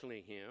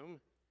Bethlehem,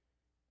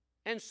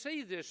 and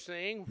see this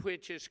thing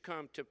which is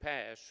come to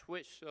pass,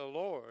 which the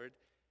Lord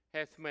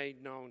hath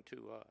made known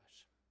to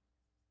us.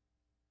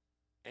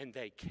 And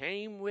they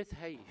came with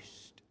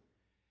haste,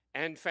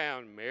 and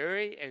found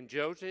Mary and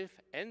Joseph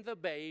and the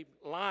babe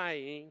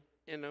lying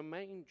in a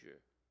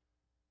manger.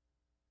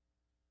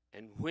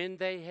 And when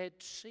they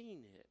had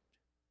seen it,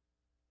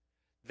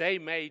 they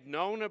made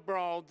known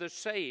abroad the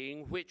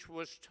saying which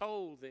was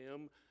told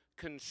them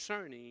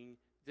concerning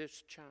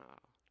this child.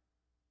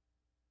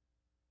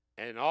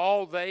 And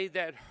all they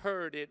that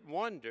heard it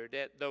wondered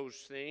at those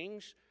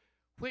things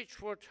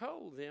which were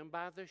told them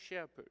by the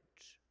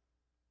shepherds.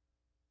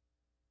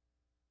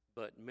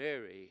 But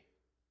Mary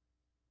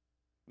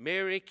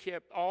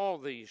kept all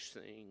these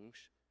things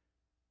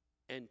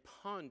and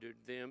pondered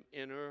them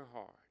in her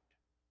heart.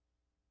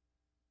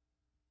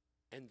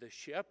 And the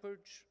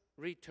shepherds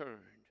returned,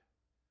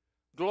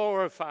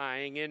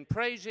 glorifying and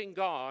praising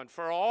God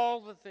for all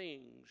the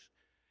things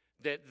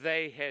that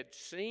they had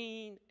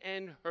seen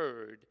and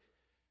heard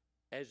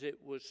as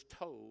it was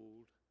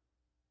told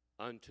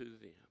unto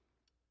them.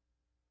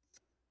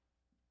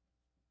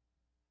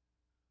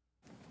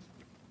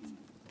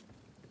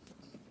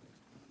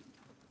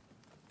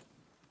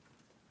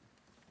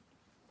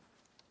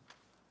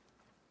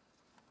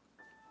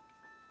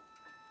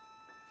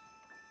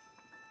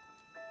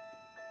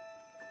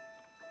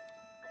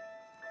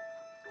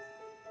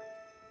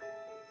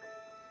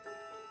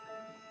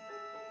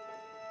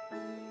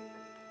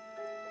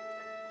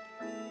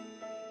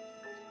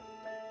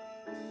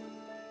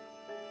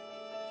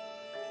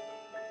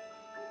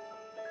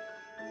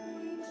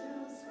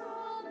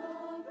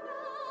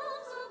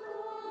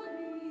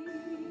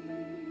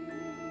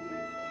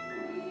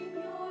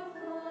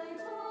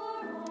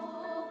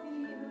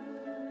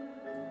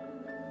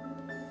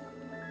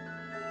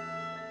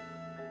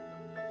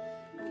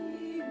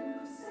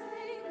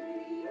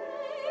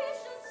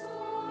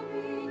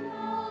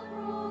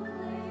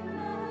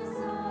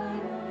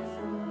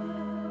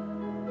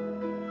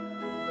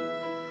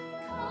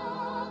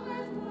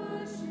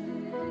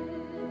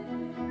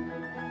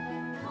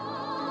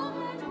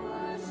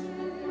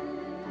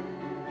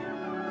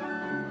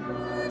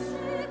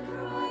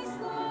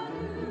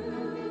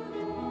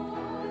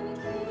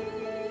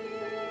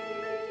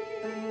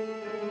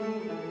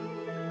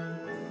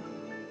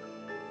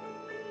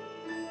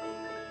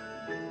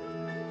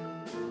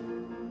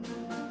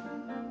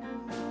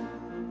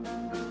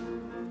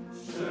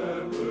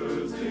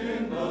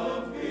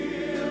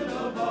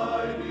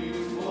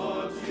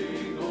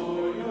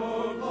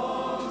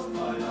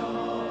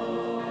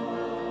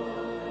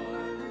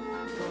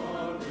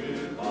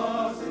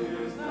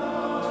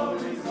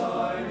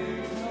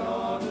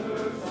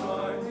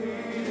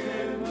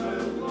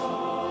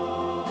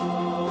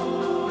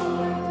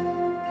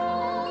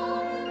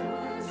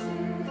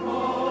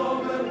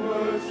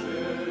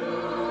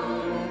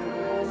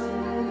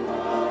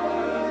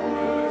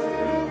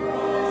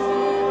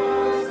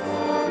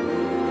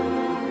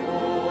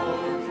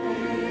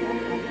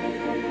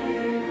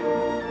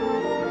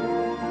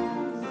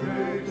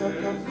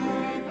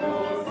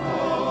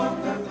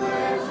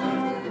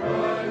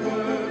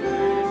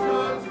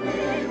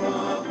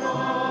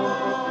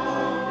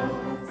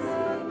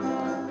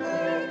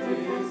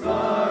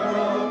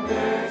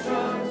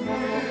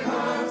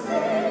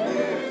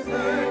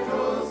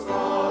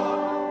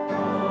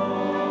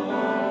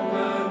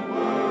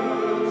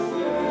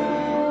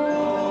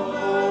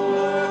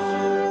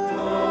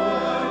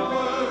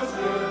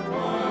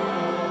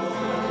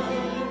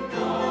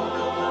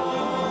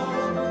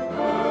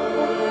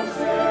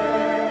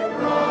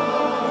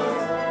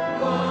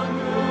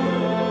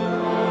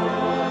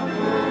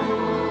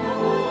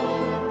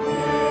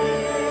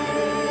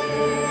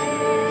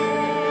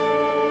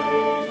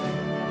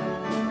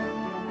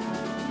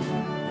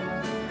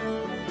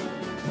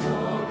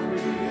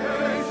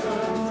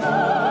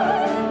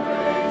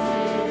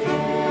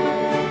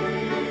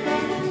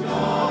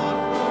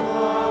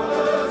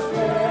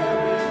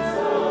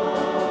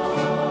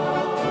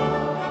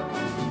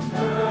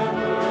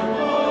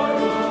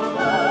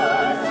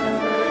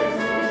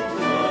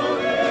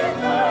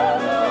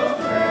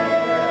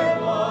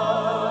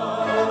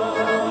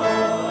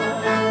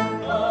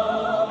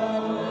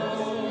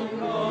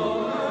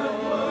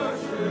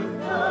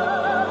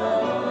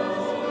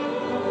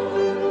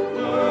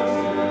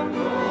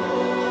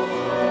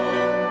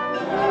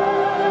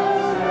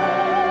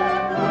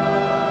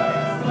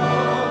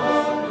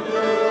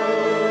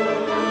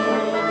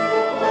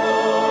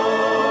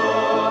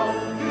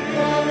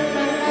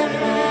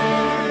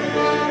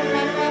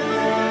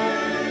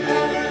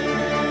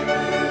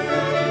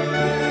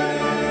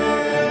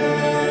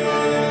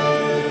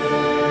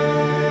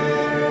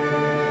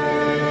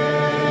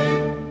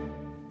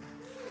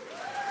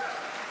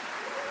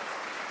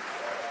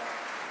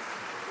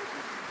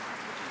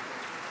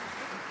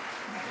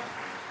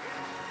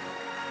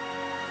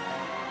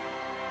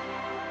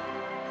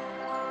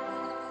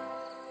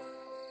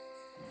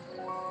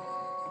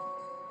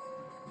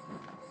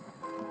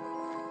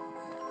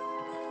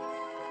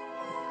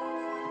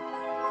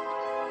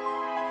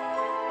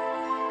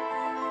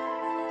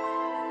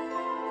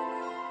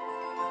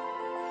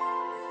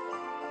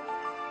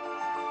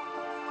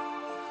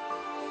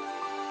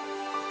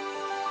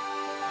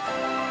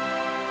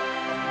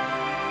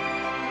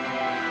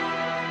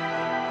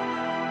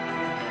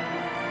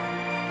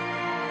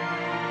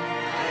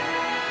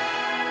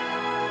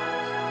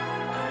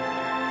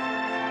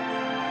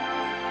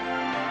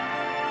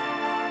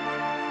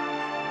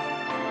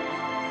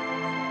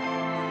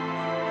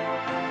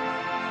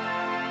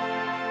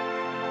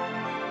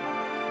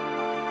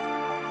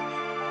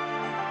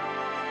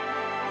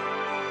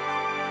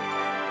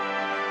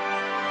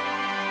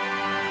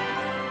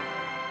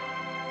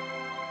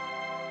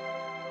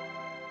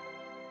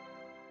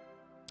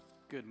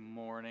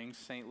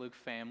 morning, St. Luke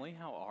family.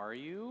 How are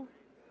you?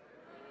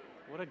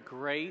 What a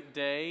great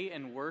day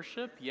in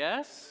worship,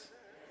 yes?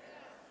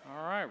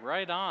 All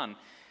right on.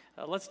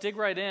 Let's dig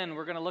right in.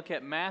 We're going to look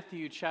at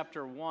Matthew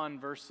chapter 1,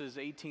 verses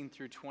 18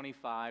 through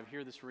 25.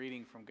 Hear this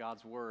reading from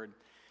God's Word.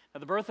 Now,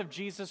 the birth of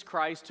Jesus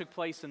Christ took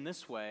place in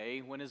this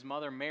way. When his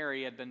mother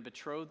Mary had been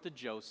betrothed to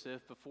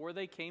Joseph, before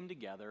they came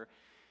together,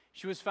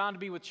 she was found to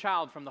be with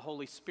child from the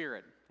Holy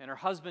Spirit. And her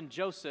husband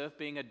Joseph,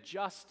 being a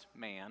just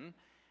man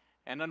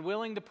and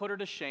unwilling to put her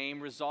to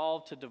shame,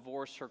 resolved to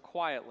divorce her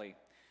quietly.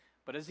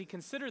 But as he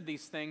considered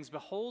these things,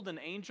 behold, an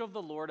angel of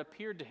the Lord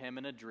appeared to him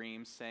in a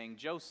dream, saying,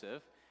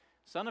 Joseph,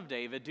 son of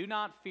David, do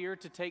not fear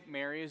to take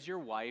Mary as your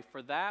wife,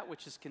 for that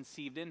which is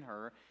conceived in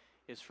her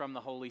is from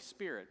the Holy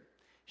Spirit.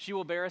 She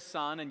will bear a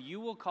son, and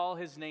you will call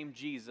his name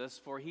Jesus,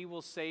 for he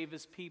will save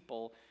his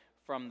people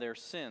from their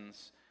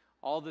sins.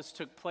 All this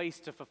took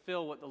place to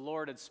fulfill what the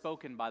Lord had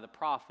spoken by the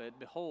prophet.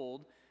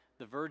 Behold,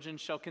 the virgin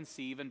shall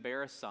conceive and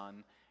bear a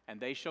son, and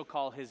they shall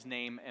call his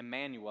name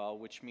Emmanuel,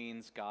 which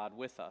means God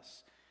with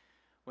us.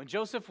 When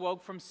Joseph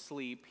woke from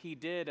sleep, he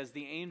did as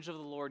the angel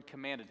of the Lord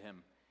commanded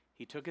him.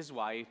 He took his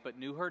wife, but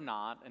knew her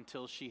not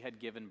until she had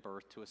given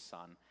birth to a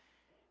son,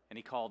 and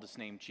he called his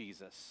name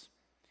Jesus.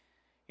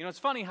 You know, it's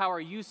funny how our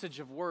usage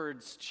of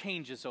words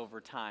changes over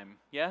time,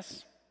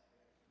 yes?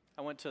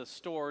 I went to a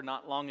store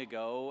not long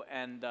ago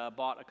and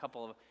bought a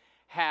couple of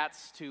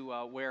hats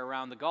to wear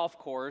around the golf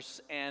course,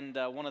 and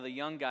one of the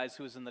young guys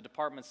who was in the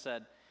department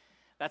said,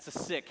 "That's a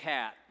sick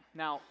hat."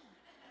 Now,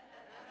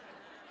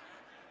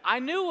 I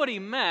knew what he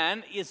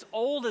meant. As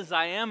old as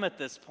I am at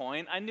this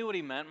point, I knew what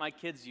he meant. My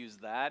kids use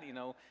that. You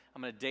know,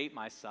 I'm going to date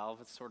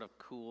myself. It's sort of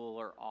cool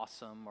or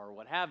awesome or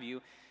what have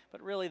you. But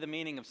really, the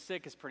meaning of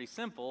sick is pretty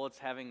simple. It's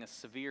having a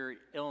severe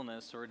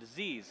illness or a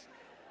disease.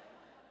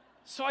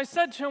 So I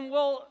said to him,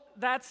 well,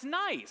 that's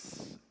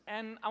nice.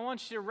 And I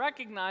want you to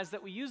recognize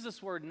that we use this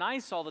word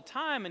nice all the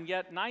time, and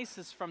yet nice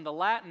is from the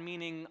Latin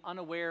meaning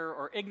unaware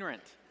or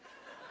ignorant.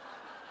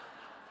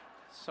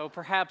 So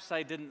perhaps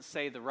I didn't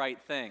say the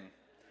right thing.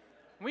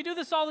 We do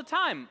this all the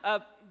time.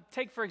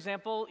 Take, for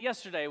example,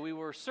 yesterday we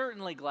were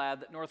certainly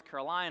glad that North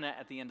Carolina,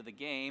 at the end of the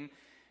game,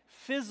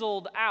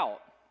 fizzled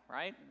out,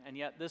 right? And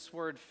yet this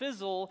word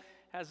fizzle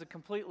has a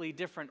completely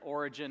different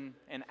origin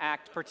and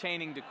act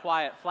pertaining to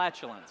quiet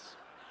flatulence.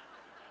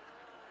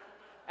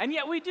 And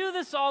yet we do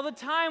this all the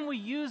time. We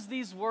use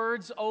these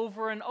words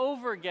over and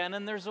over again.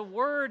 And there's a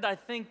word, I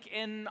think,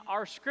 in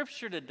our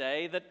scripture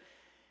today that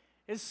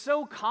is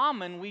so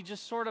common we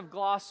just sort of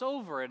gloss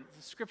over it.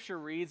 The scripture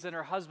reads, and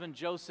her husband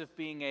Joseph,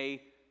 being a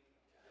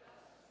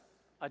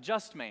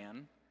just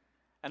man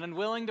and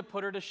unwilling to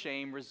put her to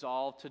shame,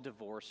 resolved to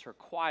divorce her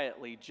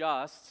quietly.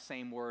 Just,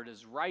 same word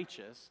as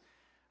righteous,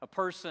 a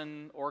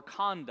person or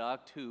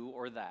conduct who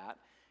or that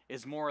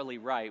is morally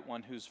right,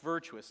 one who's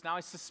virtuous. Now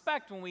I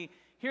suspect when we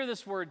hear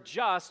this word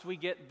just, we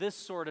get this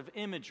sort of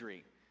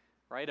imagery,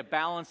 right? A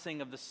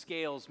balancing of the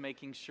scales,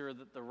 making sure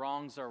that the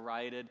wrongs are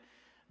righted,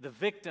 the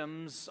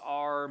victims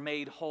are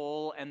made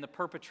whole, and the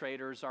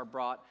perpetrators are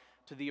brought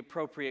to the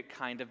appropriate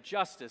kind of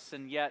justice.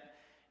 And yet,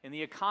 in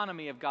the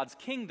economy of God's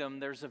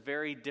kingdom, there's a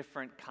very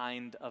different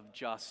kind of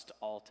just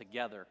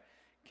altogether.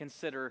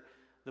 Consider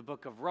the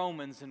book of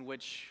Romans, in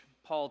which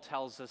Paul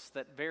tells us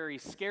that very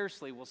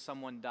scarcely will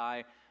someone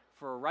die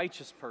for a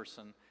righteous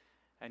person,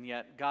 and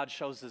yet God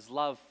shows his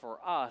love for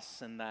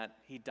us in that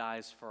he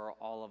dies for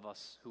all of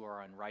us who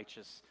are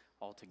unrighteous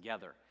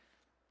altogether.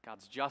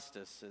 God's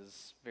justice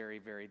is very,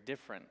 very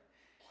different.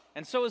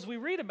 And so as we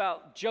read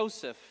about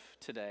Joseph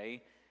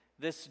today,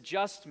 this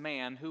just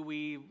man who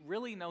we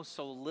really know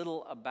so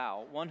little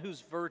about, one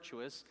who's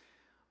virtuous,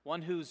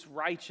 one who's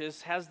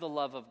righteous, has the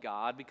love of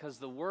God because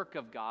the work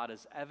of God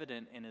is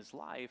evident in his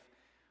life,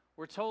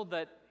 we're told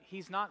that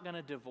he's not going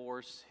to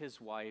divorce his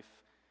wife,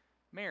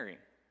 Mary.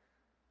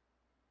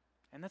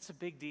 And that's a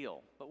big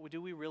deal, but do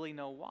we really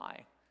know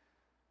why?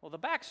 Well, the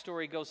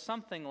backstory goes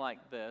something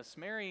like this.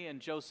 Mary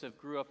and Joseph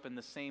grew up in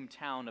the same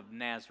town of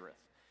Nazareth.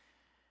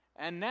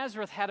 And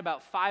Nazareth had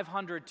about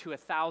 500 to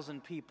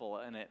 1,000 people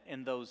in it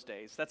in those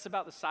days. That's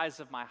about the size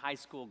of my high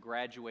school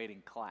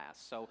graduating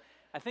class. So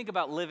I think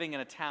about living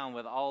in a town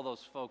with all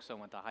those folks I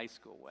went to high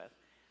school with.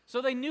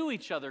 So they knew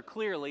each other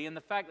clearly, and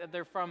the fact that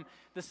they're from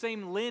the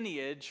same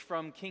lineage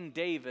from King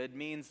David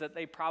means that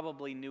they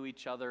probably knew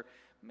each other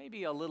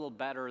maybe a little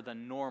better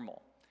than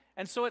normal.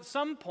 And so at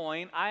some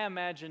point, I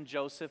imagine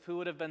Joseph, who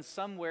would have been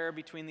somewhere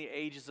between the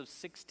ages of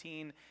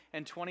 16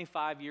 and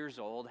 25 years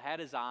old,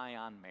 had his eye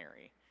on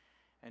Mary.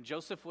 And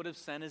Joseph would have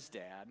sent his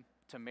dad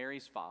to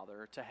Mary's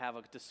father to have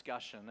a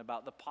discussion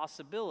about the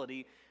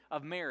possibility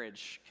of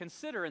marriage.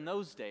 Consider in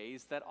those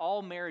days that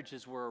all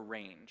marriages were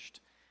arranged,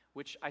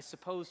 which I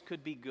suppose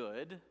could be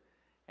good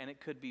and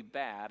it could be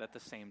bad at the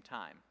same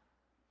time.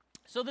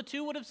 So the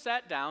two would have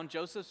sat down,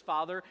 Joseph's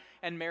father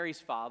and Mary's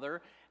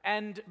father,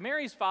 and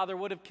Mary's father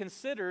would have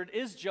considered,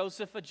 is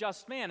Joseph a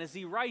just man? Is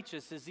he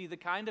righteous? Is he the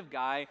kind of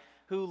guy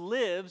who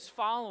lives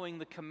following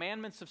the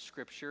commandments of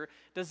Scripture?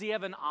 Does he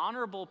have an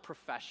honorable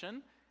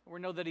profession? We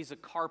know that he's a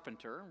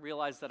carpenter.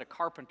 Realize that a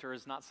carpenter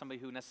is not somebody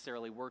who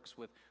necessarily works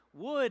with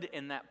wood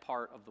in that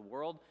part of the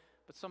world,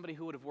 but somebody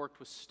who would have worked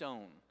with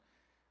stone.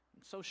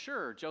 So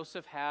sure,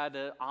 Joseph had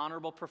an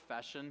honorable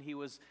profession. He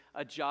was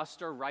a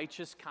just or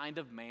righteous kind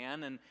of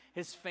man, and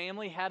his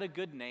family had a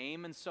good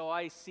name. And so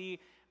I see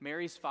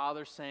Mary's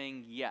father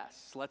saying,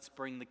 yes, let's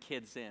bring the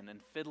kids in.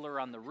 And Fiddler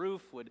on the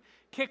Roof would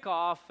kick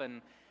off,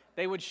 and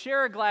they would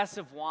share a glass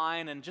of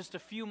wine, and just a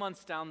few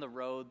months down the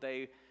road,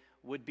 they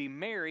would be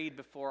married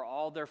before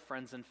all their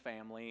friends and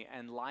family,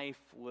 and life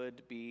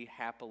would be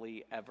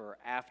happily ever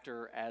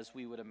after, as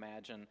we would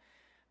imagine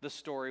the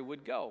story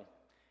would go.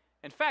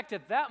 In fact,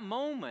 at that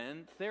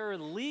moment, they're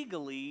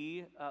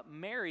legally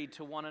married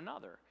to one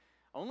another.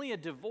 Only a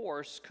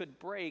divorce could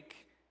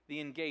break the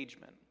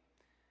engagement.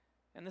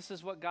 And this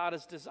is what God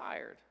has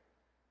desired.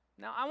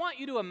 Now, I want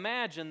you to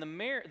imagine,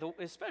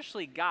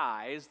 especially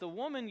guys, the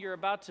woman you're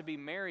about to be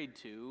married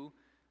to,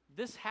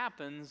 this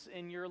happens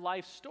in your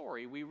life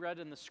story. We read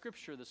in the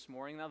scripture this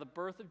morning, now the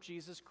birth of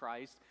Jesus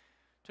Christ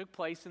took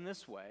place in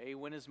this way.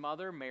 When his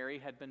mother Mary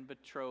had been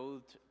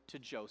betrothed to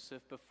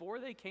Joseph, before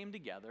they came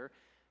together,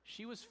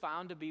 she was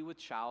found to be with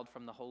child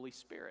from the Holy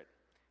Spirit.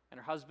 And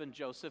her husband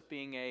Joseph,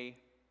 being a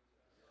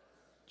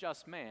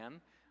just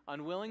man,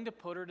 unwilling to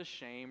put her to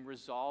shame,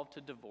 resolved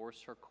to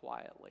divorce her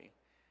quietly.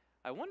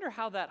 I wonder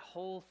how that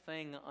whole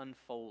thing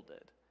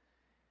unfolded.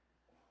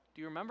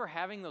 Do you remember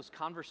having those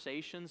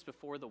conversations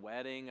before the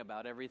wedding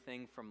about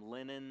everything from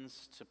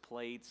linens to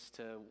plates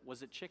to,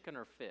 was it chicken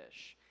or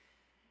fish?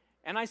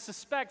 And I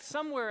suspect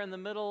somewhere in the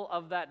middle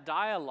of that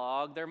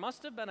dialogue, there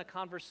must have been a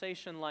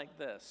conversation like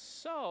this.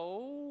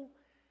 So,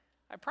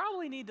 I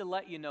probably need to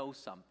let you know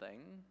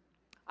something.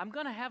 I'm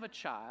going to have a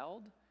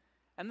child,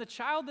 and the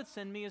child that's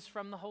in me is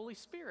from the Holy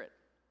Spirit.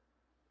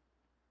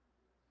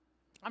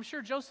 I'm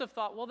sure Joseph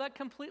thought, well, that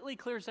completely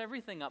clears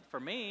everything up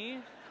for me.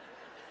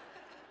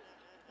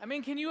 I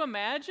mean, can you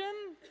imagine?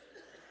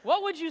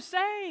 What would you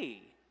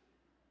say?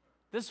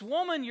 This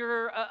woman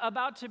you're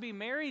about to be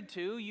married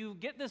to, you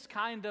get this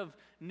kind of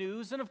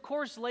news, and of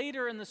course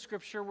later in the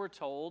scripture we're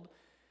told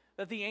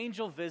that the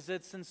angel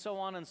visits and so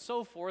on and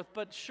so forth,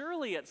 but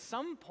surely at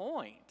some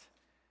point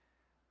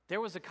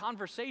there was a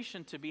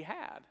conversation to be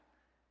had.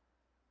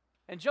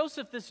 And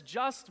Joseph, this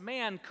just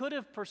man, could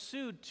have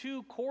pursued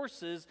two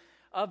courses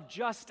of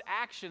just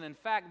action. In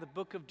fact, the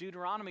book of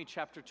Deuteronomy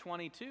chapter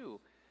 22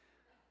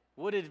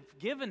 would have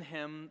given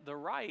him the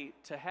right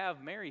to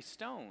have Mary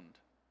stoned.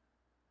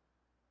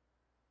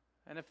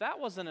 And if that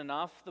wasn't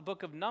enough, the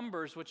book of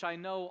Numbers, which I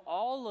know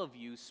all of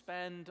you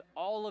spend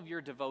all of your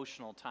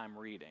devotional time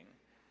reading,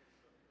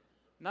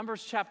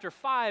 Numbers chapter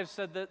 5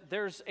 said that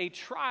there's a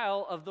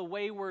trial of the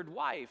wayward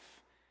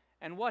wife.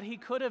 And what he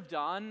could have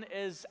done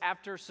is,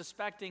 after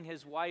suspecting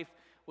his wife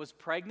was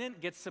pregnant,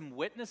 get some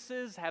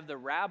witnesses, have the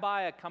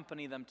rabbi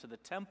accompany them to the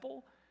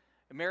temple.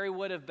 Mary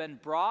would have been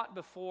brought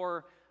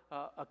before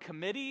a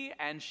committee,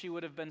 and she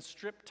would have been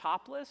stripped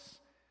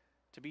topless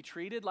to be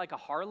treated like a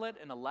harlot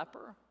and a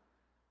leper.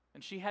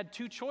 And she had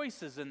two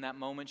choices in that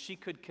moment. She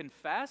could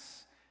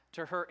confess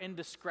to her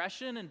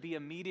indiscretion and be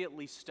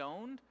immediately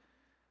stoned,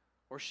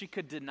 or she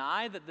could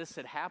deny that this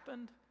had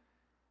happened.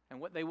 And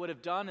what they would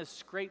have done is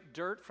scrape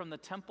dirt from the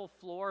temple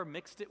floor,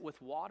 mixed it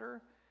with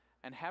water,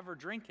 and have her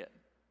drink it.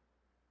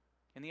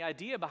 And the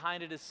idea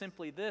behind it is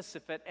simply this: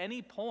 if at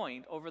any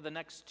point over the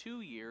next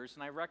 2 years,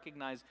 and I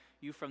recognize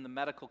you from the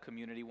medical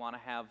community want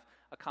to have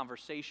a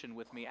conversation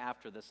with me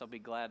after this, I'll be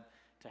glad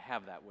to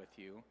have that with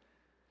you.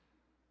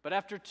 But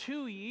after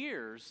 2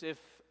 years, if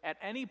at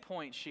any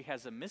point she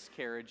has a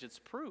miscarriage, it's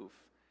proof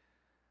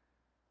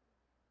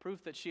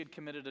that she had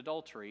committed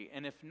adultery.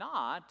 And if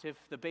not, if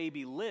the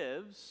baby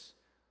lives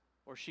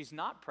or she's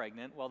not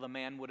pregnant, well, the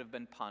man would have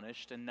been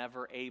punished and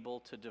never able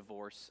to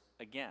divorce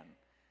again.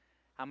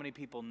 How many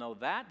people know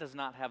that does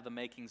not have the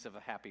makings of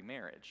a happy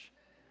marriage?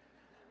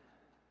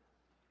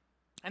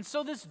 And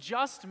so this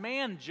just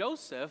man,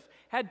 Joseph,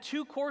 had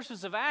two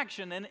courses of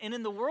action. And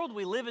in the world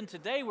we live in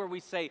today, where we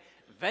say,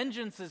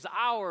 vengeance is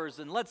ours,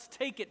 and let's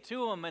take it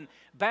to him, and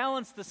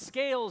balance the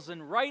scales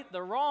and right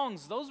the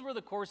wrongs, those were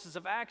the courses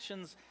of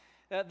actions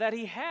that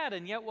he had.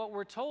 And yet what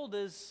we're told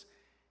is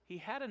he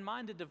had in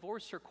mind to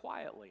divorce her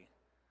quietly,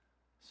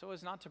 so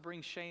as not to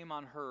bring shame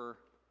on her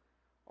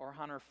or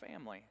on her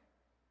family.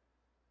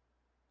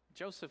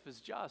 Joseph is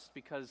just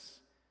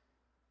because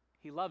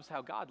he loves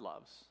how God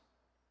loves.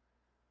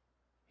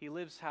 He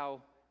lives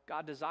how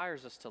God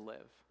desires us to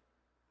live.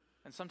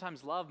 And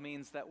sometimes love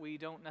means that we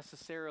don't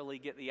necessarily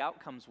get the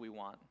outcomes we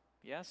want.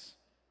 Yes?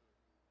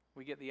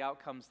 We get the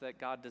outcomes that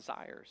God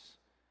desires.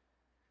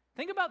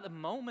 Think about the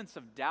moments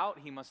of doubt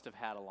he must have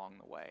had along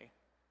the way.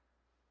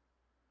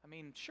 I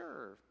mean,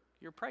 sure,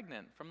 you're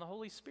pregnant from the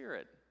Holy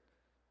Spirit.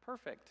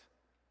 Perfect.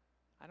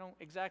 I don't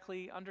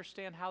exactly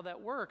understand how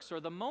that works. Or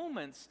the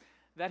moments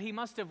that he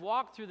must have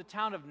walked through the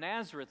town of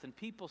Nazareth and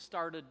people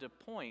started to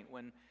point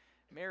when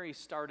Mary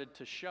started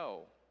to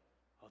show.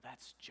 Oh,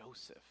 that's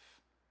Joseph.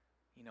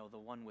 You know, the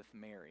one with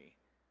Mary.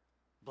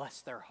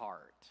 Bless their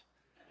heart.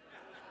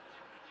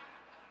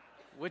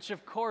 Which,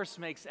 of course,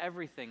 makes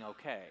everything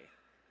okay.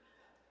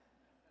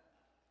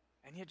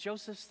 And yet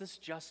Joseph's this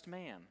just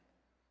man.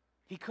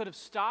 He could have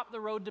stopped the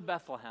road to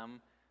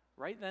Bethlehem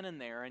right then and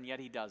there, and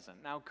yet he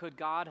doesn't. Now, could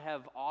God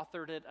have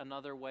authored it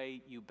another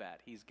way? You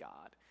bet. He's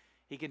God.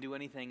 He can do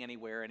anything,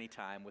 anywhere,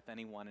 anytime, with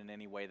anyone in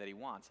any way that he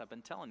wants. I've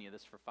been telling you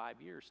this for 5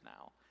 years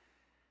now.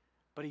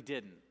 But he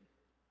didn't,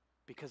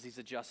 because he's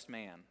a just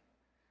man.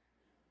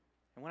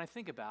 And when I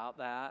think about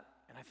that,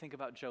 and I think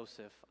about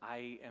Joseph,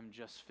 I am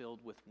just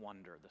filled with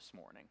wonder this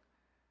morning.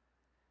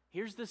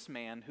 Here's this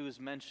man who is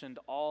mentioned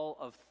all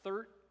of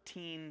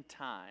 13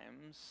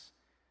 times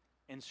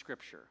in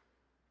Scripture.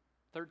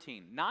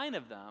 13. 9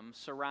 of them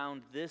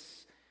surround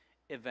this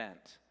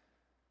event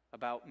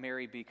about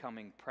Mary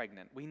becoming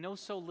pregnant. We know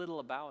so little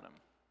about him.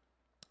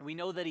 We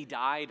know that he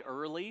died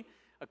early,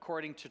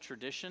 according to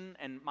tradition,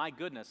 and my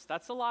goodness,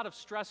 that's a lot of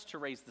stress to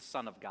raise the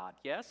Son of God,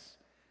 yes?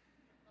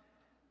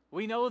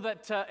 We know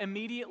that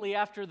immediately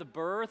after the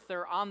birth,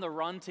 they're on the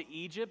run to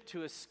Egypt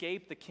to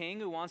escape the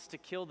king who wants to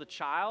kill the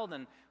child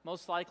and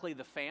most likely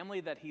the family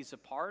that he's a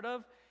part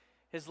of.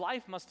 His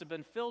life must have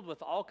been filled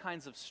with all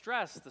kinds of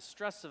stress, the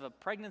stress of a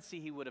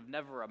pregnancy he would have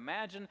never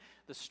imagined,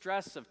 the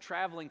stress of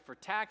traveling for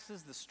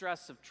taxes, the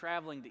stress of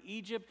traveling to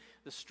Egypt,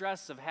 the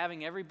stress of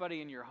having everybody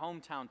in your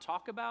hometown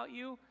talk about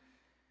you.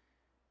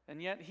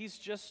 And yet he's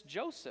just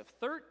Joseph.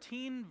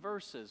 13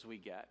 verses we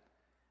get,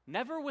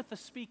 never with the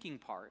speaking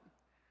part,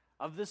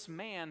 of this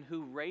man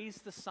who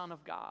raised the Son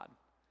of God,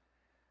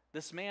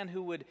 this man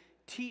who would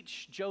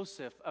teach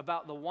Joseph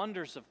about the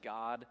wonders of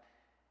God.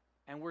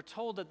 And we're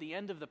told at the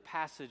end of the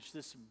passage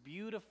this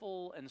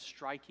beautiful and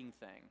striking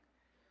thing,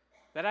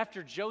 that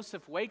after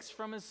Joseph wakes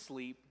from his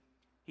sleep,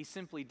 he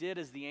simply did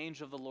as the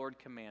angel of the Lord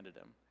commanded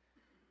him.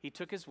 He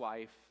took his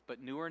wife,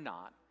 but knew her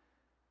not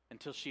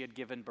until she had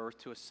given birth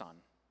to a son.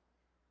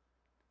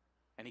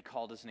 And he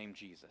called his name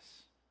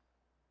Jesus.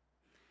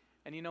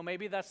 And you know,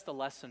 maybe that's the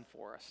lesson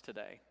for us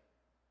today.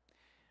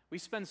 We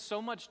spend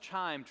so much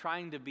time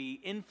trying to be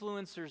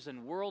influencers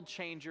and world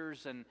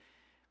changers, and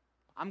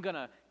I'm going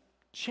to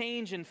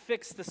change and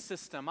fix the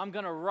system. I'm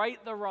going to right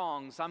the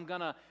wrongs. I'm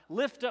going to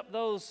lift up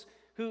those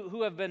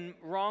who have been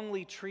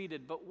wrongly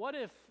treated. But what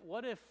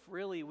if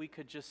really we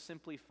could just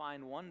simply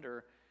find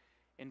wonder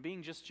in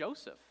being just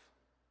Joseph?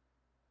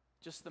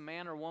 Just the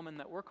man or woman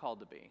that we're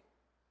called to be.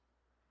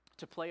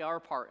 To play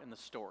our part in the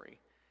story.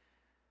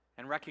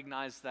 And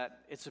recognize that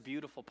it's a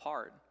beautiful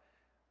part,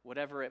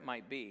 whatever it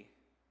might be.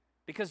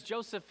 Because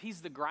Joseph,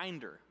 he's the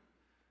grinder.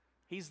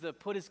 He's the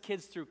put his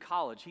kids through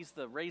college. He's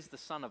the raise the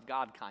Son of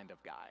God kind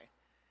of guy.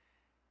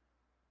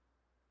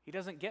 He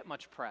doesn't get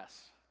much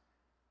press.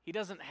 He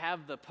doesn't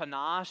have the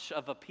panache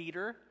of a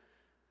Peter,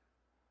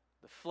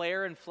 the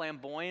flair and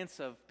flamboyance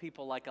of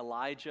people like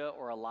Elijah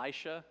or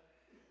Elisha.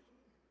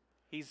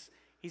 He's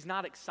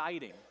not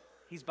exciting.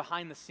 He's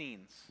behind the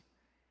scenes.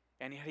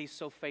 And yet he's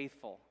so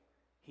faithful.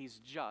 He's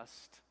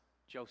just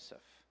Joseph.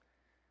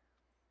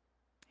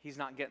 He's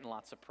not getting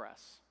lots of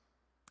press.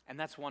 And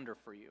that's wonder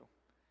for you.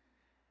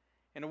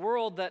 In a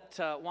world that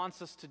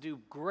wants us to do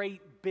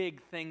great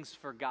big things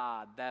for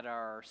God that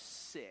are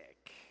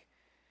sick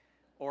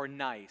or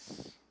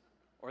nice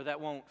or that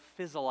won't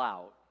fizzle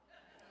out,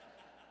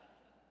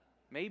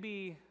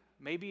 maybe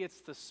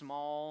it's the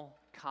small,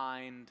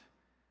 kind,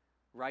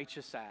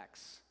 righteous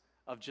acts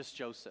of just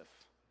Joseph.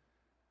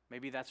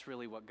 Maybe that's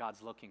really what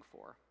God's looking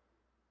for.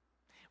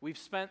 We've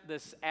spent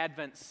this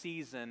Advent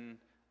season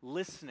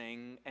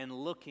listening and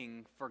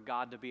looking for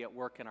God to be at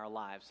work in our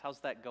lives. How's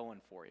that going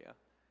for you?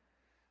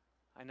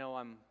 I know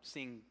I'm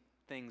seeing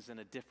things in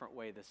a different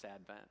way this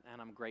Advent,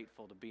 and I'm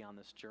grateful to be on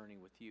this journey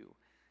with you.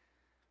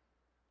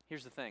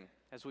 Here's the thing.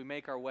 As we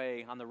make our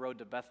way on the road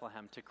to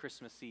Bethlehem to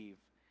Christmas Eve,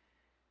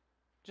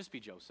 just be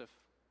Joseph.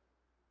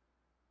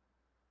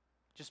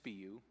 Just be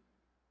you.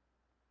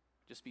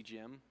 Just be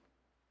Jim.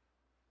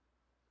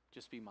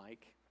 Just be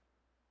Mike.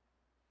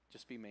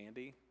 Just be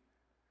Mandy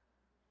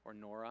or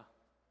Nora.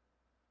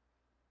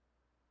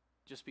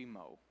 Just be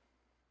Mo.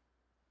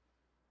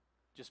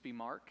 Just be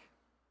Mark.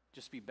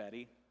 Just be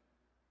Betty.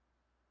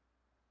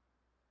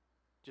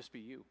 Just be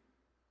you.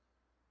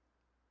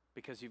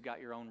 Because you've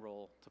got your own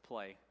role to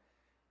play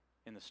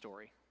in the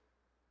story.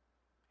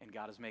 And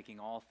God is making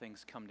all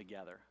things come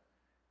together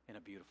in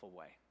a beautiful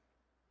way.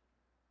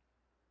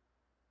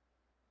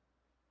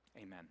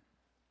 Amen.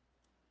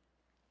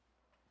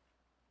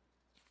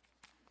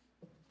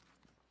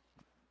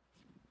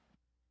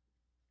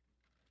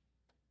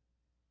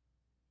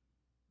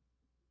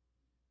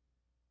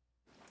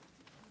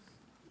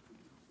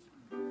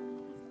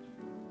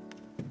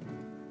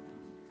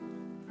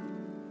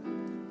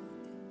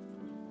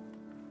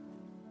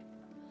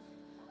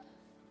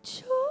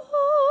 Joy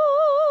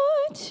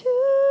to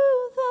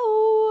the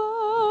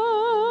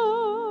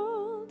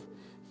world,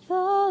 the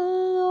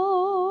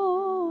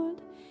Lord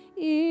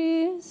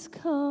is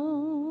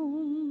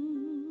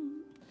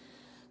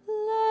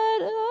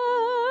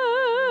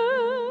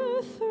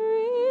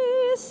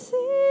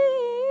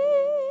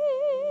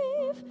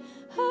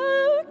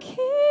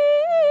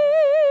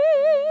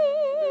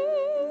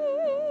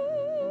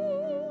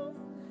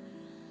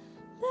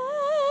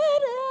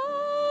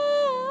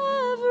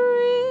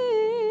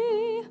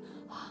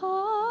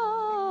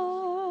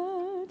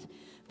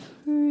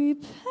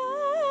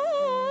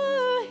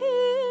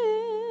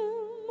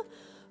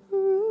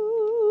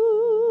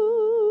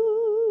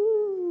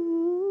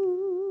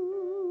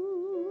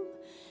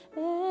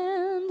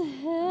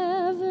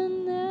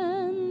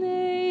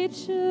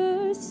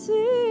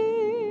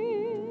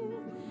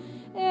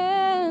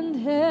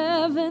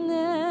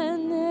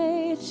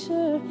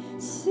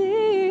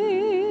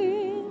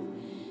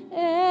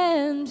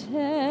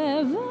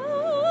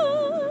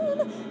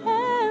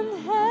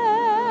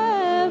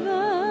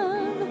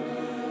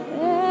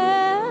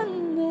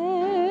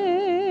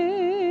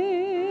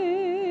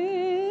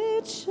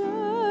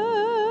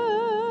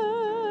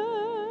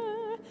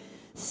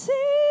Sing.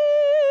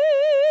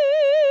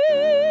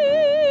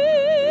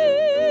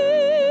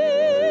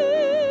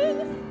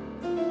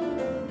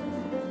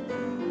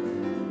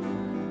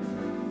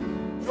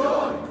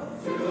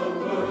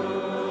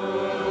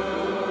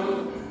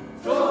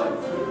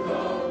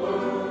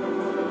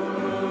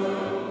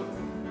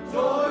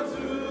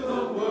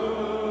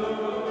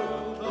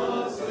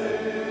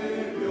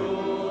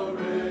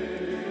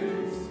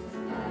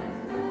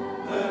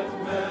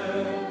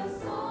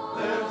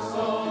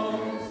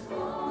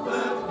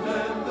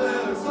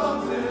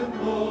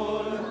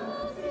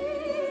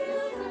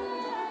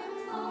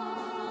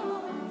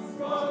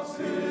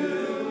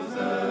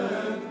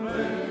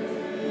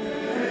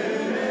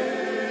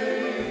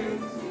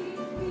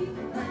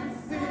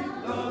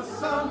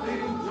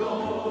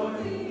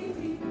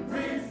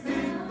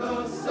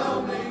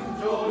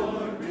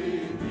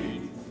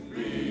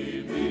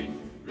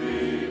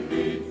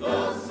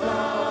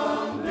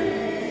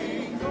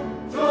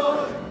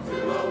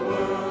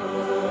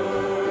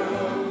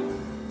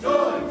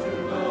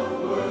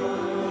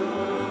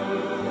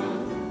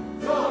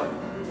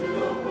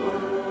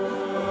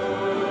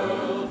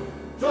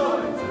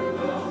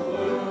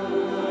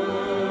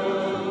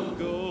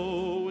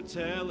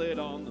 Tell it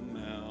on the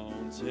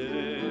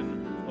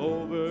mountain,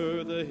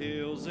 over the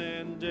hills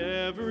and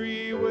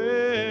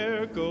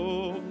everywhere.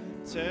 Go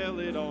tell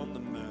it on the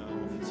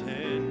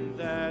mountain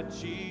that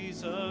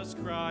Jesus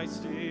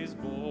Christ is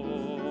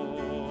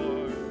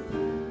born.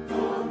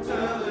 Go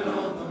tell it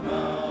on the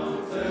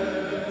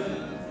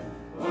mountain,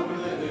 over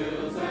the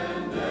hills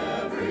and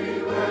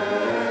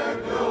everywhere.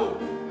 Go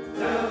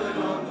tell it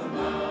on the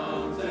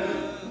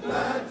mountain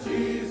that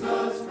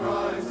Jesus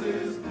Christ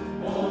is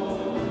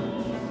born.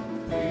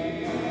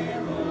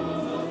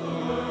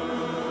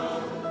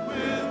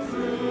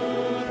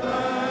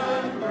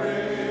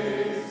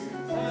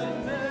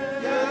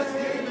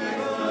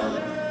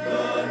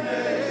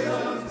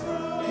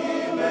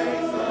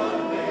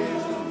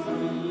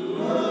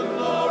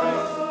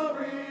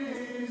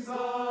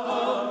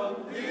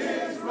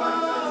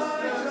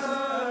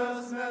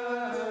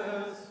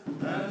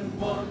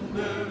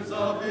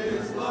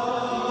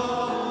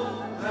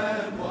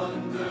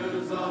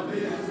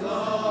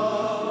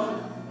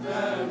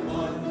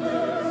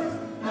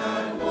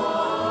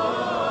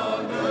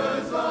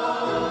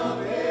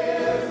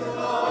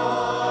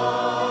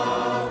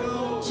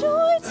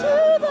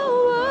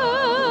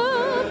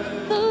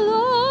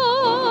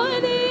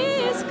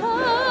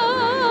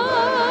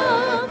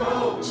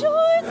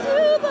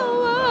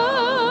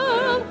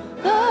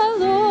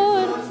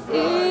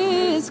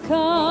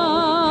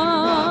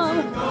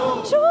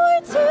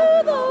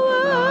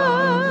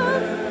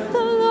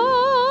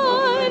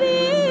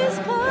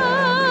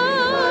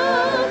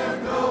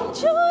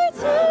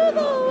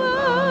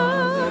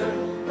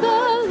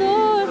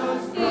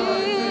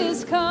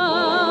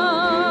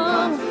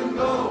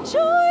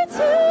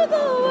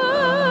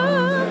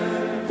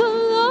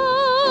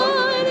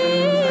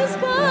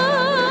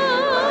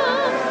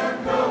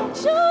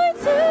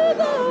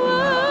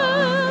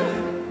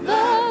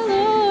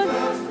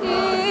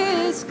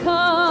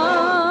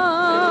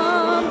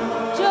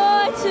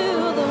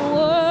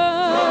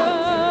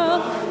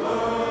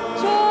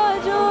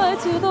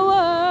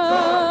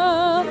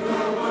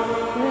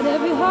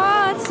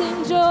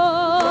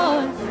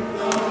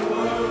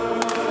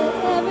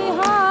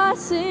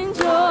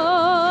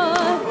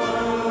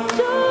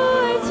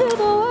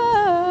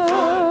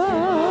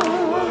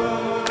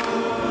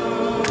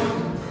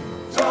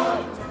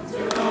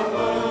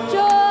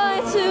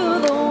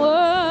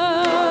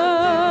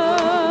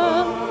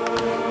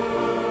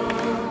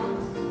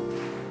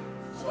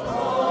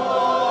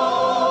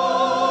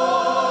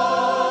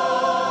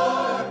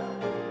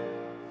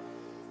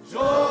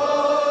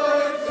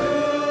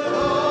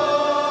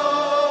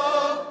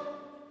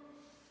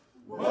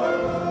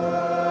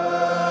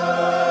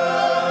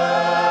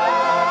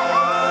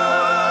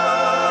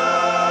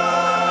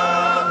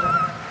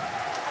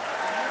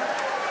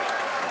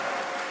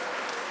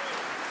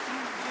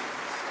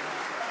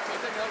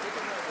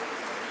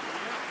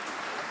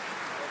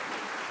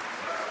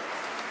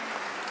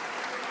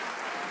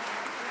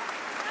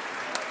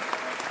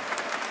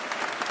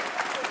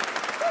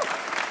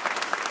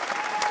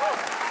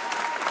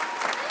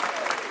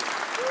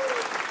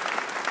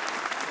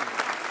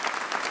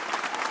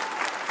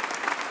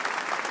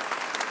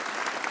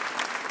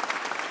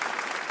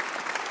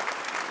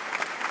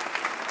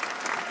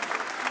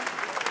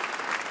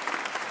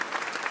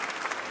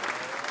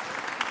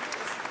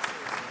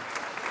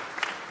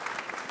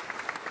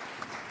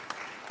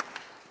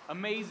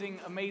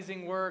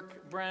 Amazing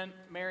work, Brent,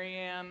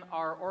 Marianne,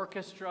 our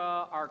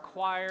orchestra, our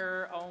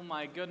choir, oh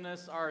my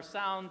goodness, our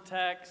sound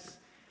techs,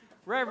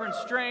 Reverend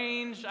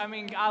Strange. I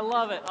mean, I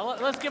love it.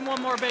 Let's give him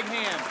one more big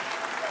hand.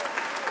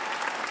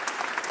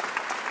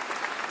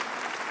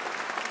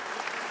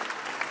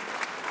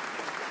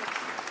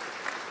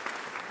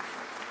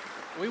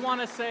 We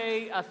want to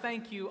say a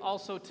thank you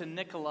also to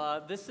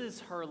Nicola. This is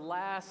her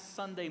last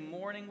Sunday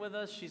morning with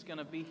us. She's going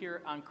to be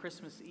here on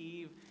Christmas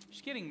Eve.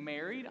 She's getting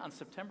married on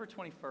September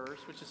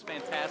 21st, which is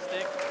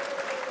fantastic.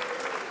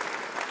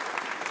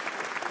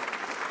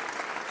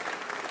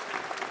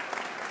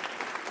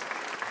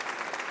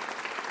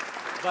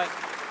 But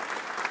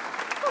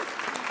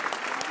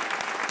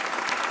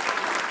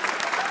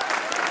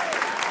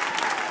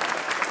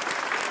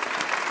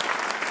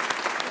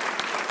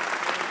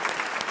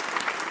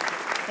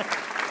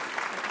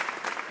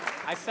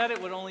I said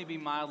it would only be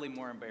mildly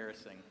more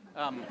embarrassing.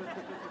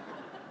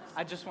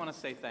 I just want to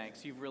say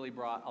thanks. You've really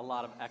brought a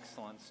lot of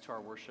excellence to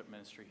our worship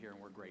ministry here, and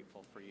we're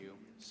grateful for you.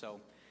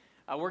 So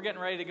we're getting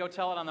ready to go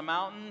tell it on the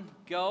mountain.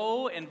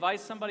 Go invite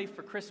somebody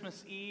for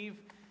Christmas Eve.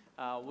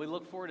 We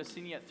look forward to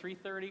seeing you at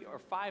 3:30 or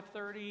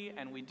 5:30,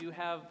 and we do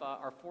have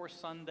our fourth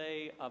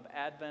Sunday of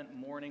Advent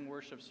morning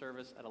worship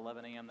service at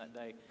 11 a.m. that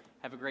day.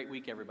 Have a great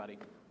week, everybody.